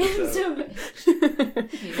this his mam's a witch.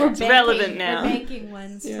 We're banking, relevant now. We're banking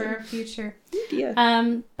ones for our future.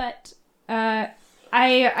 Yeah. But I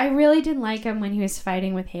really didn't like him when he was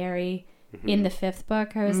fighting with Harry in the 5th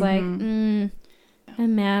book. I was like, I'm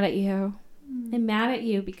mad at you. I'm mad at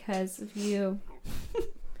you because of you.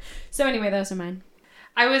 So anyway, those are mine.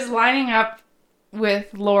 I was lining up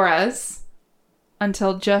with Laura's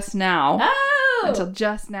until just now. Oh! Until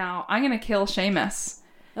just now. I'm going to kill Seamus.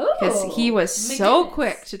 Oh, Because he was my so goodness.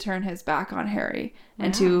 quick to turn his back on Harry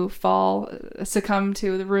and to succumb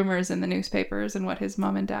to the rumors in the newspapers and what his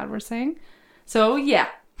mom and dad were saying. So, yeah.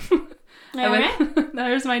 All right.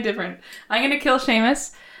 There's my different. I'm going to kill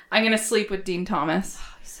Seamus. I'm going to sleep with Dean Thomas.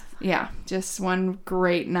 Oh, he's so fun. Yeah, just one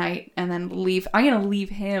great night and then leave. I'm going to leave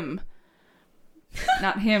him.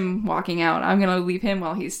 Not him walking out. I'm going to leave him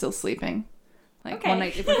while he's still sleeping. Like Okay. one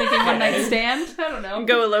night, if we're thinking one night stand, I don't know.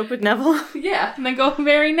 Go elope with Neville. Yeah, and then go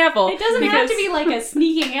marry Neville. It doesn't have to be like a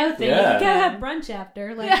sneaking out thing. Yeah. You gotta have brunch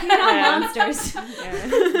after. Like, you're not monsters.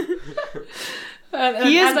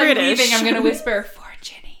 He is as I'm British. leaving, I'm going to whisper, for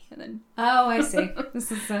Ginny. And then, Oh, I see.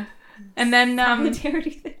 This is a and then solidarity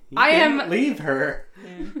thing. You I didn't am- leave her.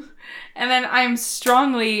 and then I'm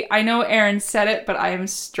strongly, I know Aaron said it, but I am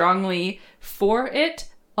strongly for it.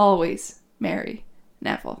 Always marry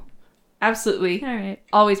Neville. Absolutely. All right.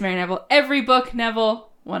 Always marry Neville. Every book, Neville.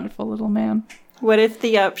 Wonderful little man. What if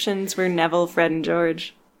the options were Neville, Fred, and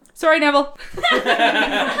George? Sorry, Neville.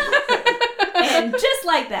 And just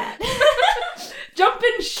like that.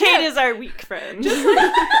 Jumping ship. Kate is our weak friend. Just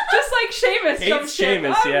like Seamus. Hates jumped ship.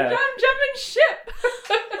 Seamus, I'm yeah. jumping ship.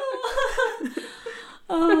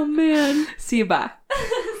 Oh, man. See you, bye.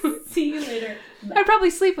 See you later. I'd probably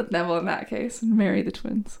sleep with Neville in that case and marry the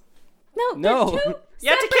twins. No, No. there's two You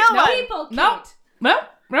have to separate kill one. people, Kate.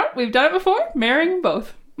 No, we've done it before. Marrying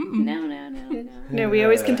both. No. No, we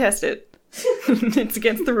always contest it. It's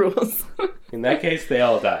against the rules. In that case, they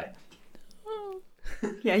all die.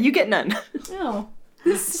 Yeah, you get none. No.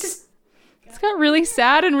 It's got really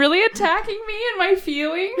sad and really attacking me and my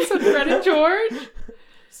feelings and Fred and George.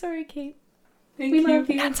 Sorry, Kate. We love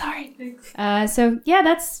you. I'm sorry. So yeah,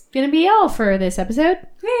 that's gonna be all for this episode.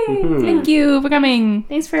 Thank you for coming.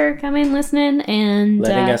 Thanks for coming, listening, and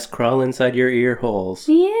letting us crawl inside your ear holes.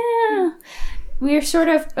 Yeah. We're sort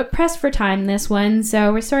of pressed for time this one,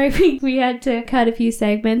 so we're sorry we had to cut a few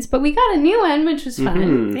segments, but we got a new one, which was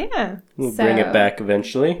fun. Yeah. We'll bring it back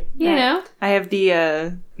eventually. You know? I have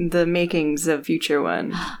the makings of future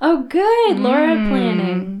one. Oh, good. Laura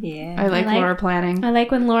planning. Yeah. I like Laura planning. I like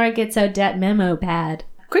when Laura gets out that memo pad.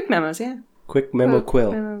 Quick memos, yeah. Quick memo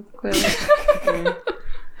quill. Memo quill.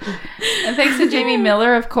 And thanks to Jamie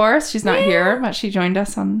Miller, of course. She's not here, but she joined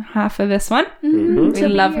us on half of this one. We We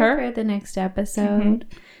love her. For the next episode.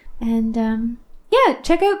 And yeah,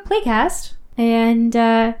 check out Playcast. And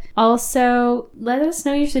also let us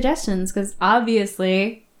know your suggestions, because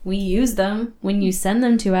obviously we use them when you send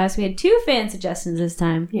them to us. We had 2 fan suggestions this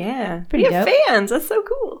time. Yeah. Pretty we have dope. fans. That's so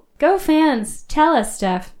cool. Go fans. Tell us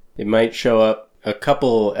stuff. It might show up a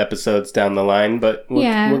couple episodes down the line, but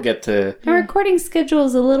we'll get to... Our recording schedule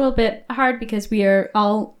is a little bit hard because we are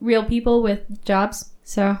all real people with jobs.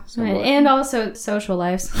 So, Somewhat. and also social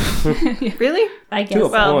lives. Really? I To a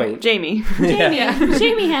guess. Well, point. Jamie.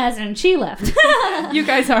 Jamie has, and she left. You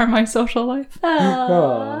guys are my social life.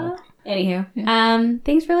 Aww. Anywho,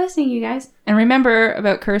 thanks for listening, you guys. And remember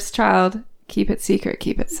about Cursed Child, keep it secret,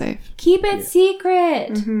 keep it safe. Keep it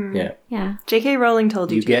secret. Yeah. Yeah. J.K. Rowling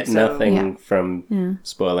told you, You to, get so nothing from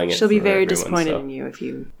spoiling it. She'll be for very everyone, disappointed so. in you if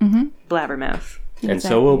you blabbermouth. And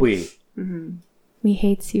so will we. We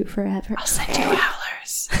hate you forever. I'll send you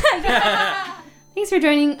howlers. Thanks for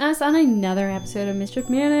joining us on another episode of Mischief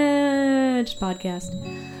Managed Podcast.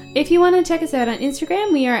 If you want to check us out on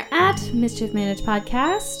Instagram, we are at Mischief Managed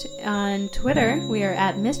Podcast. On Twitter, we are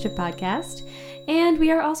at Mischief Podcast. And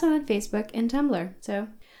we are also on Facebook and Tumblr. So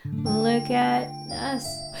look at us.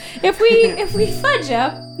 If we fudge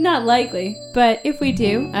up, not likely, but if we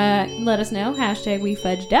do, let us know. Hashtag we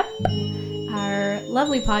fudged up. Our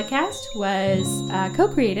lovely podcast was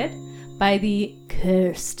co-created by the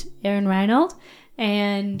cursed Aaron Reinhold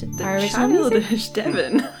and our original music. Childish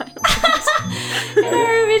Devin. And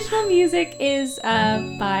our original music is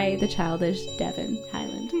by the childish Devin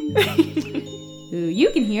Highland, who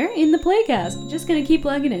you can hear in the Playcast. Just gonna keep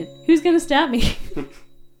plugging it. Who's gonna stop me?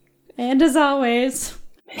 And as always,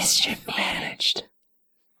 Mischief managed.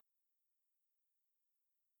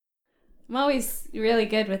 I'm always really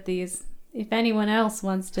good with these. If anyone else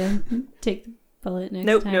wants to take the bullet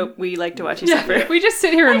next time. Nope. We like to watch you suffer. We just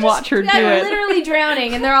sit here and watch her do I'm it. literally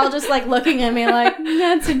drowning, and they're all just like looking at me like,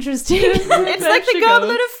 that's interesting. It's like the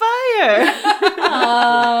Goblet of Fire.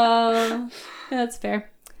 Oh, that's fair.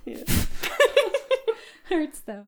 Hurts though.